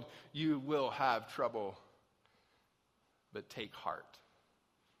world you will have trouble, but take heart.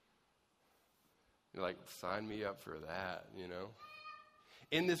 You're like, sign me up for that, you know.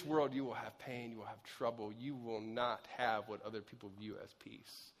 In this world, you will have pain, you will have trouble. You will not have what other people view as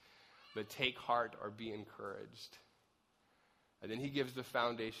peace. But take heart or be encouraged. And then he gives the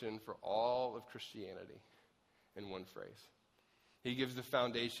foundation for all of Christianity in one phrase. He gives the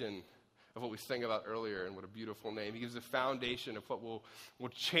foundation of what we sang about earlier, and what a beautiful name. He gives the foundation of what will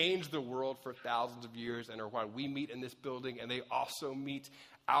change the world for thousands of years, and are why we meet in this building, and they also meet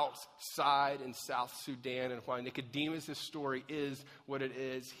outside in South Sudan, and why Nicodemus' story is what it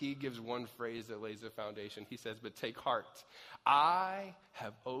is. He gives one phrase that lays the foundation. He says, but take heart. I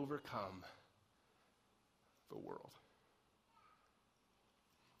have overcome the world.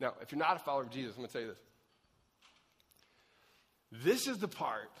 Now, if you're not a follower of Jesus, I'm going to tell you this. This is the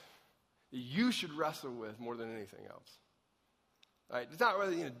part that you should wrestle with more than anything else. Right? It's not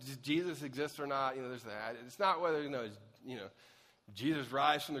whether does Jesus exist or not. There's that. It's not whether Jesus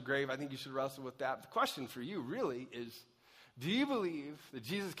rise from the grave. I think you should wrestle with that. The question for you really is, do you believe that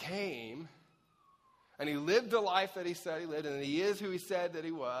Jesus came and he lived the life that he said he lived, and that he is who he said that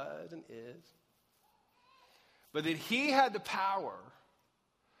he was and is, but that he had the power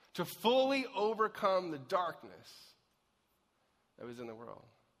to fully overcome the darkness that was in the world?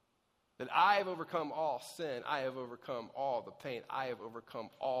 That I have overcome all sin. I have overcome all the pain. I have overcome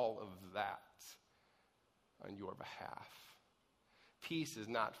all of that on your behalf. Peace is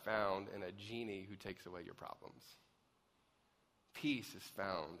not found in a genie who takes away your problems. Peace is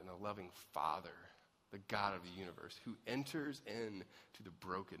found in a loving Father, the God of the universe, who enters into the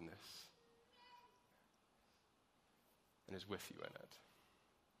brokenness and is with you in it.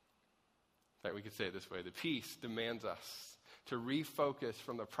 In fact, we could say it this way. The peace demands us to refocus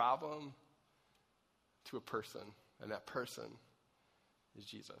from the problem to a person, and that person is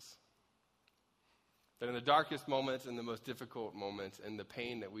Jesus. That in the darkest moments, in the most difficult moments, in the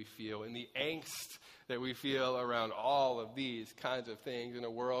pain that we feel, in the angst that we feel around all of these kinds of things, in a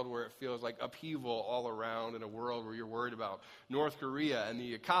world where it feels like upheaval all around, in a world where you're worried about North Korea and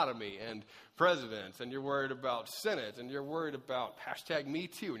the economy and presidents, and you're worried about Senate, and you're worried about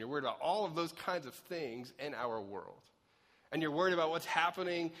 #MeToo, and you're worried about all of those kinds of things in our world. And you're worried about what's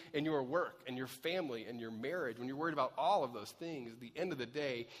happening in your work and your family and your marriage. When you're worried about all of those things, at the end of the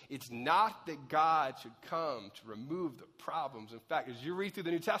day, it's not that God should come to remove the problems. In fact, as you read through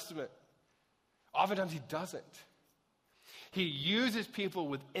the New Testament, oftentimes he doesn't. He uses people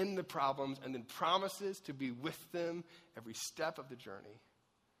within the problems and then promises to be with them every step of the journey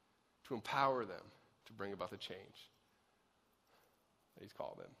to empower them to bring about the change that he's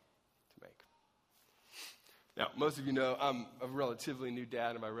called them to make. Now, most of you know I'm a relatively new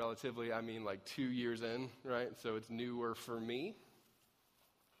dad, and by relatively, I mean like 2 years in, right? So it's newer for me.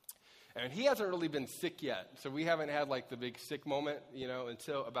 And he hasn't really been sick yet. So we haven't had like the big sick moment,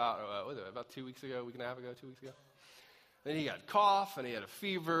 until about 2 weeks ago, week and a half ago, 2 weeks ago. Then he got cough, and he had a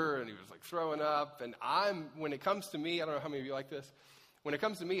fever, and he was like throwing up. And when it comes to me, I don't know how many of you like this. When it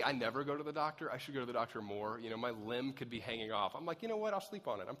comes to me, I never go to the doctor. I should go to the doctor more. My limb could be hanging off. I'm like, you know what? I'll sleep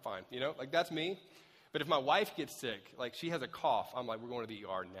on it. I'm fine. That's me. But if my wife gets sick, like she has a cough, I'm like, we're going to the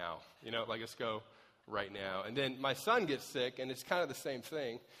ER now. Let's go right now. And then my son gets sick, and it's kind of the same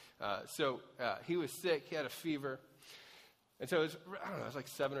thing. So he was sick. He had a fever. And so it's, I don't know, it's like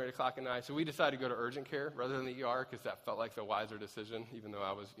 7 or 8 o'clock at night. So we decided to go to urgent care rather than the ER because that felt like the wiser decision, even though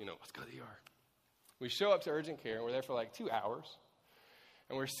I was, let's go to the ER. We show up to urgent care, and we're there for like 2 hours.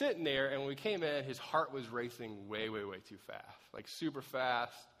 And we're sitting there, and when we came in, his heart was racing way, way, way too fast, like super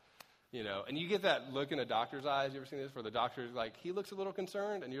fast, And you get that look in a doctor's eyes. You ever seen this? Where the doctor's like, he looks a little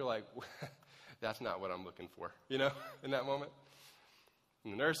concerned, and you're like, that's not what I'm looking for, in that moment.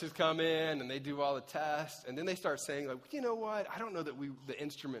 And the nurses come in, and they do all the tests, and then they start saying, like, you know what? I don't know that the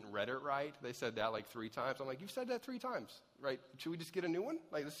instrument read it right. They said that like 3 times. I'm like, you've said that 3 times, right? Should we just get a new one?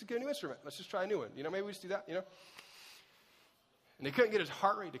 Like, let's just get a new instrument. Let's just try a new one. Maybe we just do that, And they couldn't get his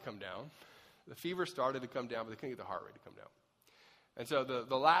heart rate to come down. The fever started to come down, but they couldn't get the heart rate to come down. And so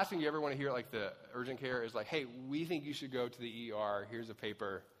the last thing you ever want to hear, like the urgent care, is like, hey, we think you should go to the ER. Here's a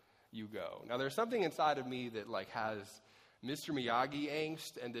paper. You go. Now, there's something inside of me that, like, has Mr. Miyagi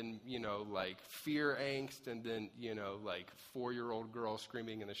angst, and then, like fear angst, and then, like 4-year-old girl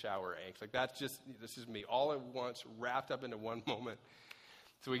screaming in the shower angst. Like, this is me all at once, wrapped up into one moment.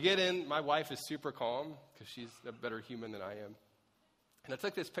 So we get in. My wife is super calm because she's a better human than I am. And I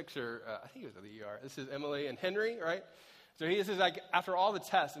took this picture, I think it was at the ER. This is Emily and Henry, right? So this is like after all the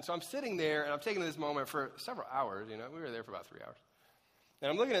tests. And so I'm sitting there, and I'm taking this moment for several hours. We were there for about 3 hours. And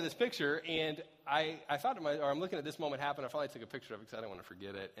I'm looking at this picture, and I thought to myself, or I'm looking at this moment happen. I finally took a picture of it because I didn't want to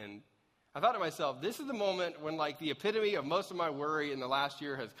forget it. And I thought to myself, this is the moment when, like, the epitome of most of my worry in the last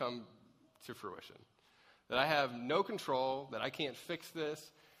year has come to fruition. That I have no control, that I can't fix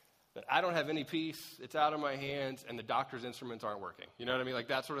this, that I don't have any peace, it's out of my hands, and the doctor's instruments aren't working. You know what I mean? Like,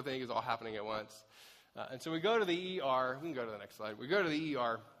 that sort of thing is all happening at once. And so we go to the ER. We can go to the next slide. We go to the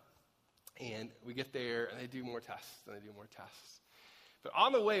ER, and we get there, and they do more tests, and they do more tests. But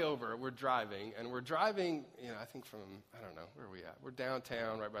on the way over, we're driving, I think from, I don't know, where are we at? We're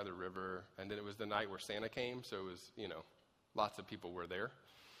downtown, right by the river, and then it was the night where Santa came, so it was, lots of people were there.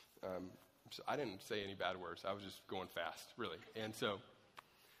 So I didn't say any bad words. I was just going fast, really. And so,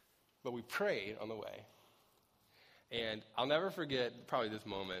 but we prayed on the way. And I'll never forget probably this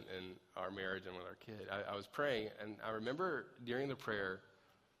moment in our marriage and with our kid. I was praying, and I remember during the prayer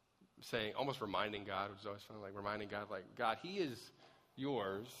saying, almost reminding God, which is always fun, like reminding God, like, God, he is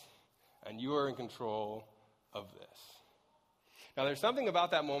yours, and you are in control of this. Now, there's something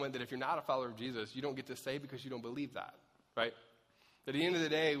about that moment that if you're not a follower of Jesus, you don't get to say because you don't believe that, right? At the end of the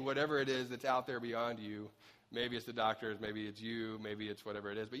day, whatever it is that's out there beyond you, maybe it's the doctors, maybe it's you, maybe it's whatever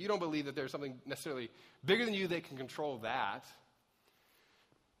it is, but you don't believe that there's something necessarily bigger than you that can control that,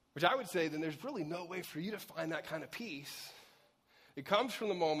 which I would say then there's really no way for you to find that kind of peace. It comes from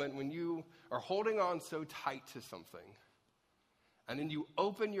the moment when you are holding on so tight to something, and then you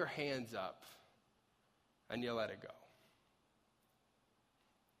open your hands up and you let it go.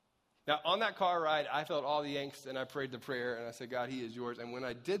 Now, on that car ride, I felt all the angst, and I prayed the prayer, and I said, God, he is yours. And when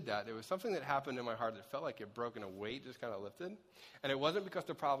I did that, there was something that happened in my heart that felt like it broke, and a weight just kind of lifted. And it wasn't because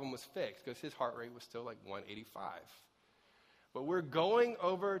the problem was fixed, because his heart rate was still like 185. But we're going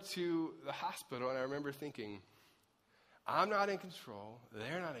over to the hospital, and I remember thinking, I'm not in control.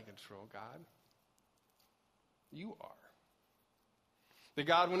 They're not in control, God. You are. That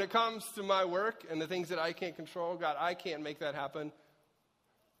God, when it comes to my work and the things that I can't control, God, I can't make that happen.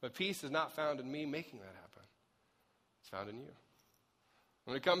 But peace is not found in me making that happen. It's found in you.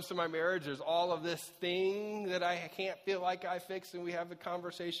 When it comes to my marriage, there's all of this thing that I can't feel like I fixed, and we have the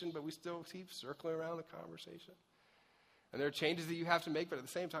conversation, but we still keep circling around the conversation. And there are changes that you have to make, but at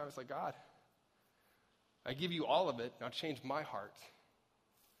the same time, it's like, God, I give you all of it. Now change my heart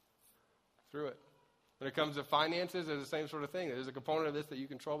through it. When it comes to finances, there's the same sort of thing. There's a component of this that you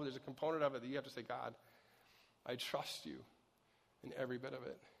control, but there's a component of it that you have to say, God, I trust you in every bit of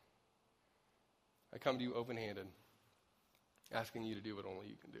it. I come to you open-handed, asking you to do what only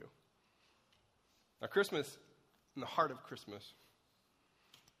you can do. Now, Christmas, in the heart of Christmas,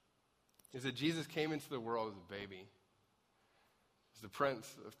 is that Jesus came into the world as a baby, as the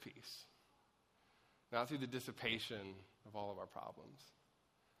Prince of Peace. Not through the dissipation of all of our problems,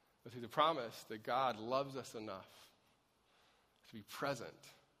 but through the promise that God loves us enough to be present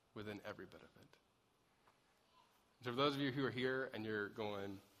within every bit of it. So for those of you who are here and you're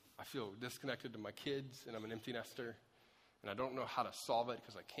going, I feel disconnected to my kids and I'm an empty nester and I don't know how to solve it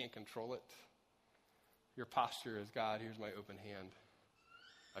because I can't control it, your posture is, God, here's my open hand.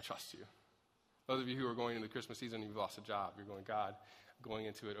 I trust you. Those of you who are going into the Christmas season and you've lost a job, you're going, God, going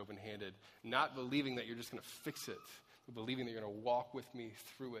into it open-handed, not believing that you're just going to fix it, but believing that you're going to walk with me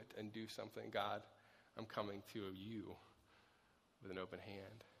through it and do something. God, I'm coming to you with an open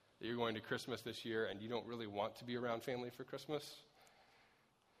hand. That you're going to Christmas this year and you don't really want to be around family for Christmas.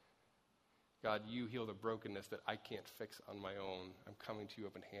 God, you heal the brokenness that I can't fix on my own. I'm coming to you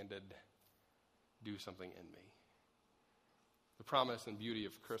open-handed. Do something in me. The promise and beauty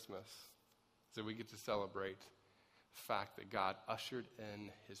of Christmas is that we get to celebrate the fact that God ushered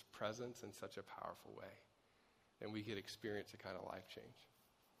in his presence in such a powerful way, and we could experience the kind of life change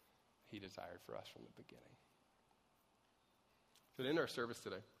he desired for us from the beginning. So to end our service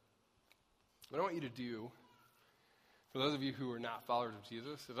today, what I want you to do, for those of you who are not followers of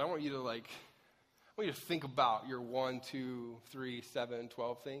Jesus, is I want you to think about your 1, 2, 3, 7,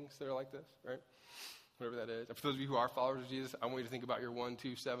 12 things that are like this, right? Whatever that is. And for those of you who are followers of Jesus, I want you to think about your 1,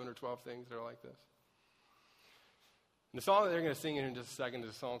 2, 7, or 12 things that are like this. And the song that they're going to sing in just a second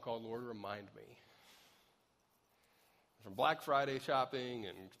is a song called Lord Remind Me. From Black Friday shopping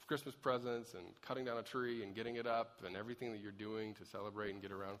and Christmas presents and cutting down a tree and getting it up and everything that you're doing to celebrate and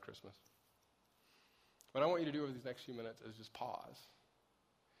get around Christmas. What I want you to do over these next few minutes is just pause.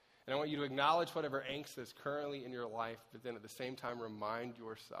 And I want you to acknowledge whatever angst is currently in your life, but then at the same time remind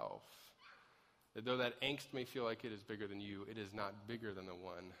yourself that though that angst may feel like it is bigger than you, it is not bigger than the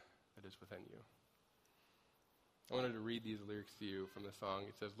one that is within you. I wanted to read these lyrics to you from the song.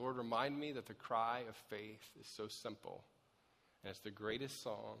 It says, Lord, remind me that the cry of faith is so simple, and it's the greatest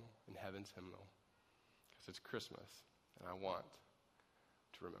song in heaven's hymnal, because it's Christmas, and I want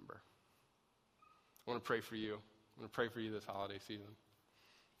to remember. I want to pray for you. I'm going to pray for you this holiday season.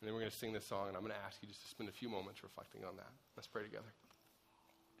 And then we're going to sing this song, and I'm going to ask you just to spend a few moments reflecting on that. Let's pray together.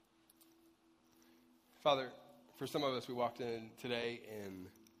 Father, for some of us, we walked in today, and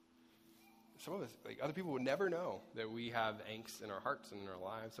some of us, like other people would never know that we have angst in our hearts and in our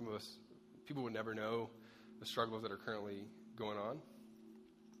lives. Some of us, people would never know the struggles that are currently going on.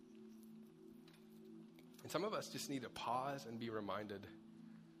 And some of us just need to pause and be reminded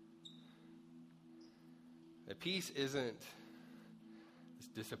that peace isn't this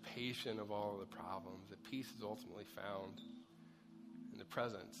dissipation of all of the problems. That peace is ultimately found in the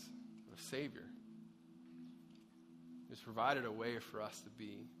presence of a Savior. He's provided a way for us to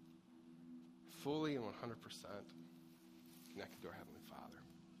be fully and 100% connected to our Heavenly Father.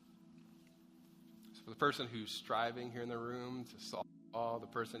 So for the person who's striving here in the room to solve all, the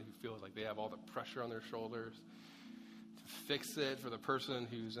person who feels like they have all the pressure on their shoulders to fix it, for the person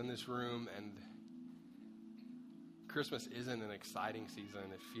who's in this room and Christmas isn't an exciting season,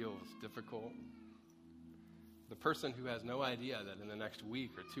 it feels difficult. The person who has no idea that in the next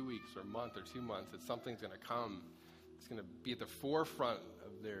week or 2 weeks or a month or 2 months that something's going to come, it's going to be at the forefront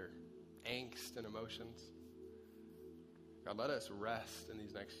of their angst and emotions. God, let us rest in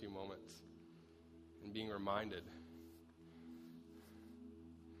these next few moments and being reminded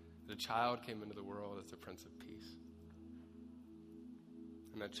that a child came into the world as the Prince of Peace.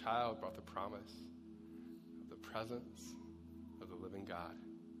 And that child brought the promise of the presence of the living God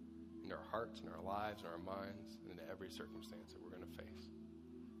into our hearts, in our lives, in our minds, and into every circumstance that we're going to face.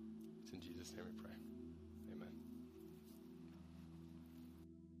 It's in Jesus' name we pray. Amen.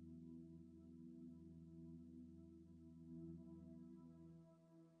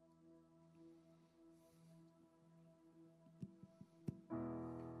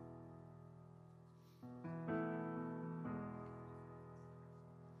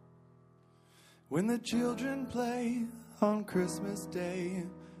 When the children play on Christmas Day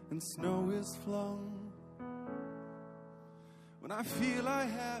and snow is flung, when I feel I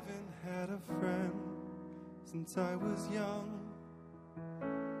haven't had a friend since I was young,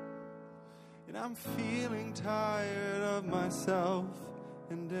 and I'm feeling tired of myself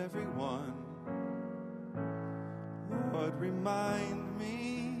and everyone, Lord, remind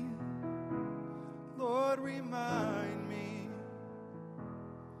me, Lord, remind me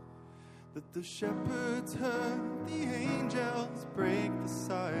that the shepherds heard the angels break the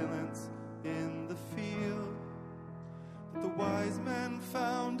silence in the field, that the wise men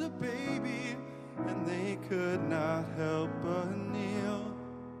found a baby and they could not help but kneel,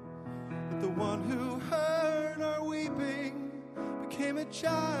 that the one who heard our weeping became a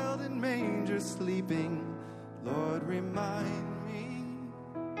child in manger sleeping. Lord, remind me,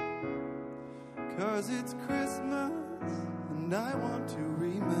 'cause it's Christmas and I want to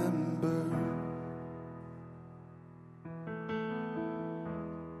remember.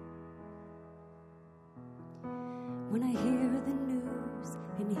 When I hear the news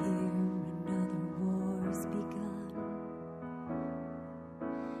and hear another war's begun,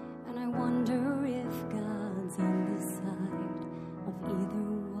 and I wonder if God's on the side of either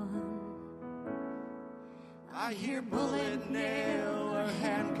one. I hear bullet, nail, or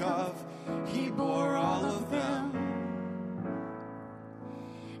handcuff, he bore all of them.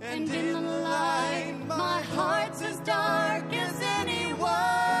 And in the light, my heart's as dark as anyone.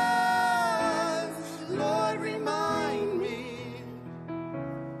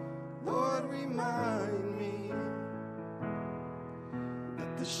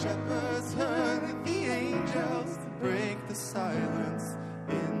 The shepherds heard the angels break the silence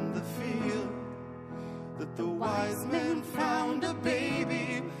in the field. That the wise men found a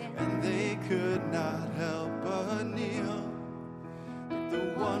baby and they could not help but kneel. That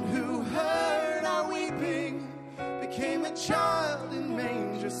the one who heard our weeping became a child in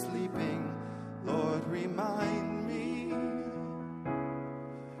manger sleeping. Lord, remind me,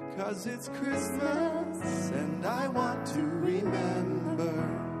 'cause it's Christmas and I want to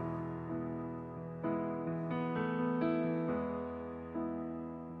remember.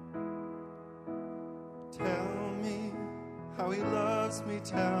 Tell me how he loves me,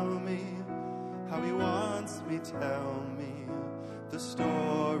 tell me how he wants me, tell me the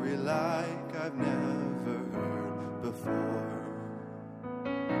story like I've never heard before.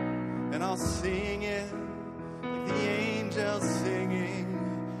 And I'll sing it like the angels singing,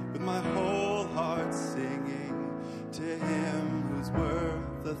 with my whole heart singing to him who's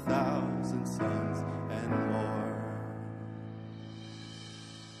worth 1,000 sons and more.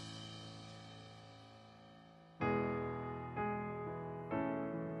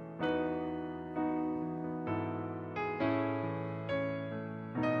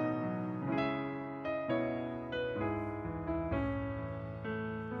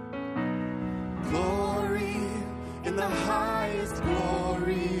 In the highest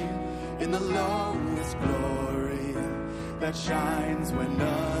glory, in the lowest glory, that shines when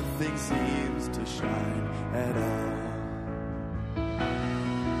nothing seems to shine at all.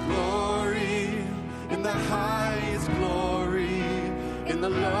 Glory in the highest glory, in the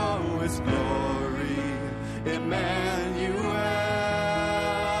lowest glory, Emmanuel.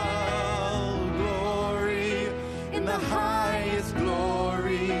 Glory in the highest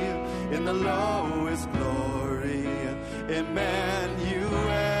glory, in the lowest glory, Emmanuel,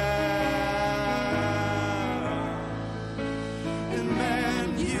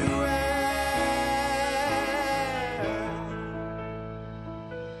 Emmanuel.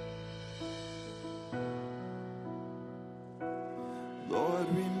 Lord,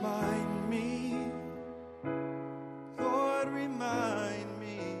 remind me, Lord, remind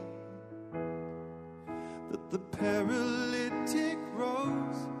me that the paralytic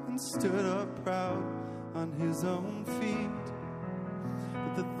rose and stood up proud on his own feet.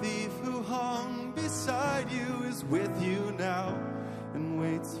 That the thief who hung beside you is with you now and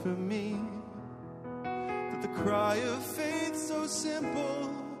waits for me. That the cry of faith so simple,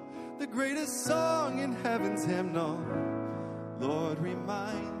 the greatest song in heaven's hymnal, Lord,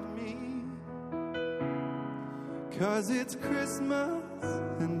 remind me, 'cause it's Christmas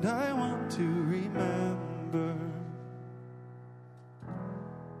and I want to remember.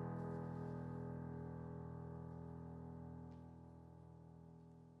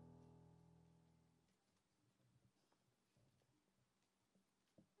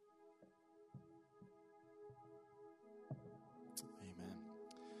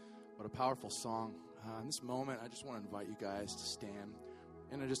 What a powerful song. In this moment, I just want to invite you guys to stand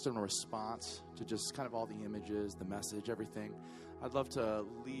and just in a response to just kind of all the images, the message, everything. I'd love to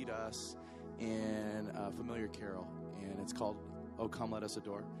lead us in a familiar carol, and it's called "Oh Come Let Us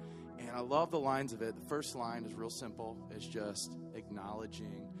Adore." And I love the lines of it. The first line is real simple. It's just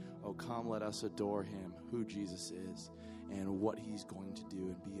acknowledging, oh, come let us adore him, who Jesus is, and what he's going to do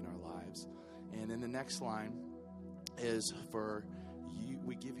and be in our lives. And then the next line is for you,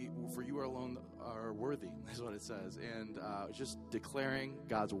 we give you, for you are alone are worthy, is what it says. And it's just declaring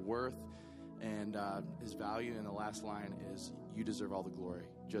God's worth and his value. And the last line is, you deserve all the glory.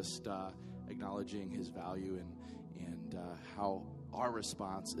 Just acknowledging his value and how our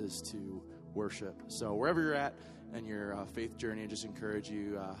response is to worship. So wherever you're at in your faith journey, I just encourage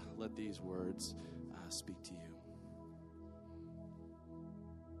you, let these words speak to you.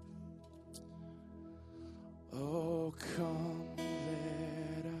 Oh, come,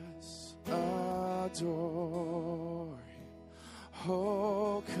 let us adore him.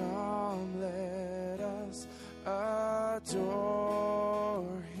 Oh, come, let us adore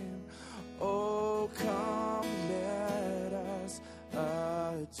him. Oh, come, let us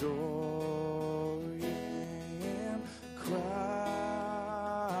adore him. Christ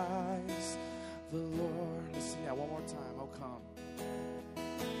the Lord. Let's sing that one more time. Oh, come.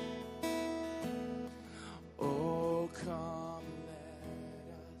 Oh, come,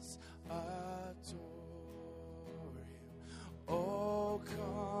 let us adore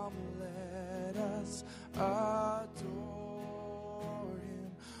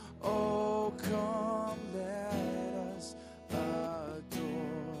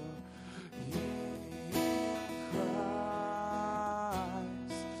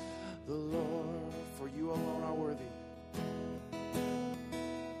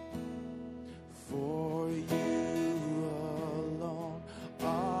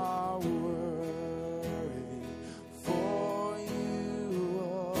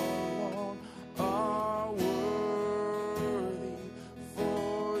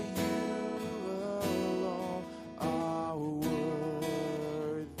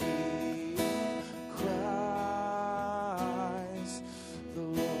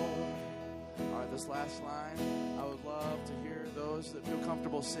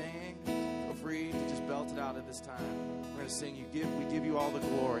comfortable singing, feel free to just belt it out at this time. We're going to sing, we give you all the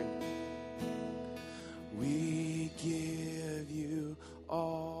glory. We give you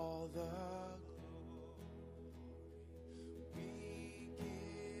all the glory. We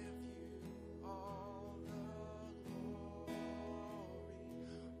give you all the glory.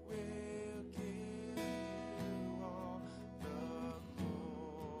 We'll give you all the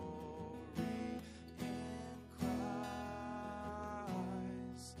glory in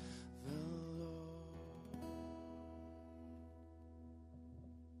Christ the Lord.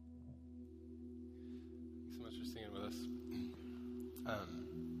 Thanks so much for singing with us.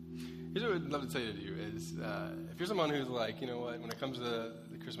 Here's what I'd love to tell you to do is, if you're someone who's like, you know what, when it comes to the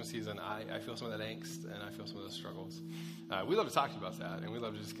Christmas season, I feel some of that angst and I feel some of those struggles. We love to talk to you about that, and we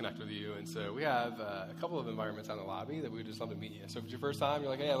love to just connect with you. And so we have a couple of environments out in the lobby that we would just love to meet you. So if it's your first time, you're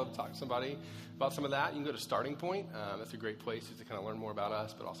like, hey, I'd love to talk to somebody about some of that, you can go to Starting Point. That's a great place just to kind of learn more about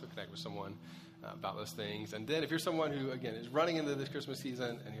us, but also connect with someone about those things. And then if you're someone who, again, is running into this Christmas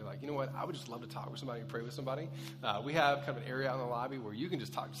season and you're like, you know what, I would just love to talk with somebody and pray with somebody, we have kind of an area out in the lobby where you can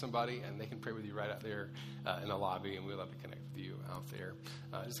just talk to somebody and they can pray with you right out there in the lobby, and we'd love to connect with you out there.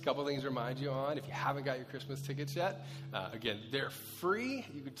 Just a couple of things to remind you on. If you haven't got your Christmas tickets yet, again, they're free.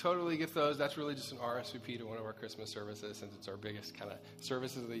 You can totally get those. That's really just an RSVP to one of our Christmas services, since it's our biggest kind of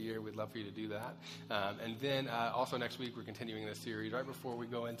services of the year. We'd love for you to do that. And then also next week, we're continuing this series. Right before we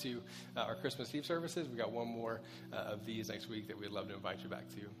go into our Christmas Eve services, we got one more of these next week that we'd love to invite you back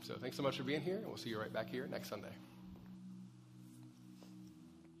to. So thanks so much for being here, and we'll see you right back here next Sunday.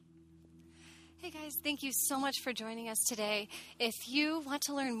 Hey guys, thank you so much for joining us today. If you want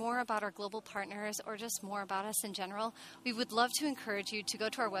to learn more about our global partners or just more about us in general, we would love to encourage you to go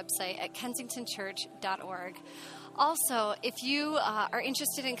to our website at kensingtonchurch.org. Also, if you are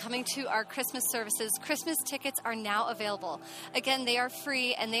interested in coming to our Christmas services, Christmas tickets are now available. Again, they are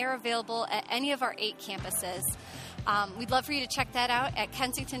free and they are available at any of our 8 campuses. We'd love for you to check that out at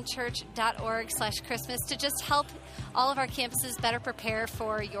kensingtonchurch.org/Christmas to just help all of our campuses better prepare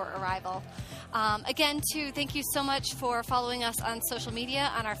for your arrival. Again, too, thank you so much for following us on social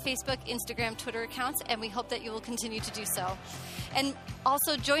media, on our Facebook, Instagram, Twitter accounts, and we hope that you will continue to do so. And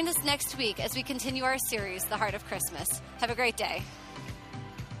also join us next week as we continue our series, The Heart of Christmas. Have a great day.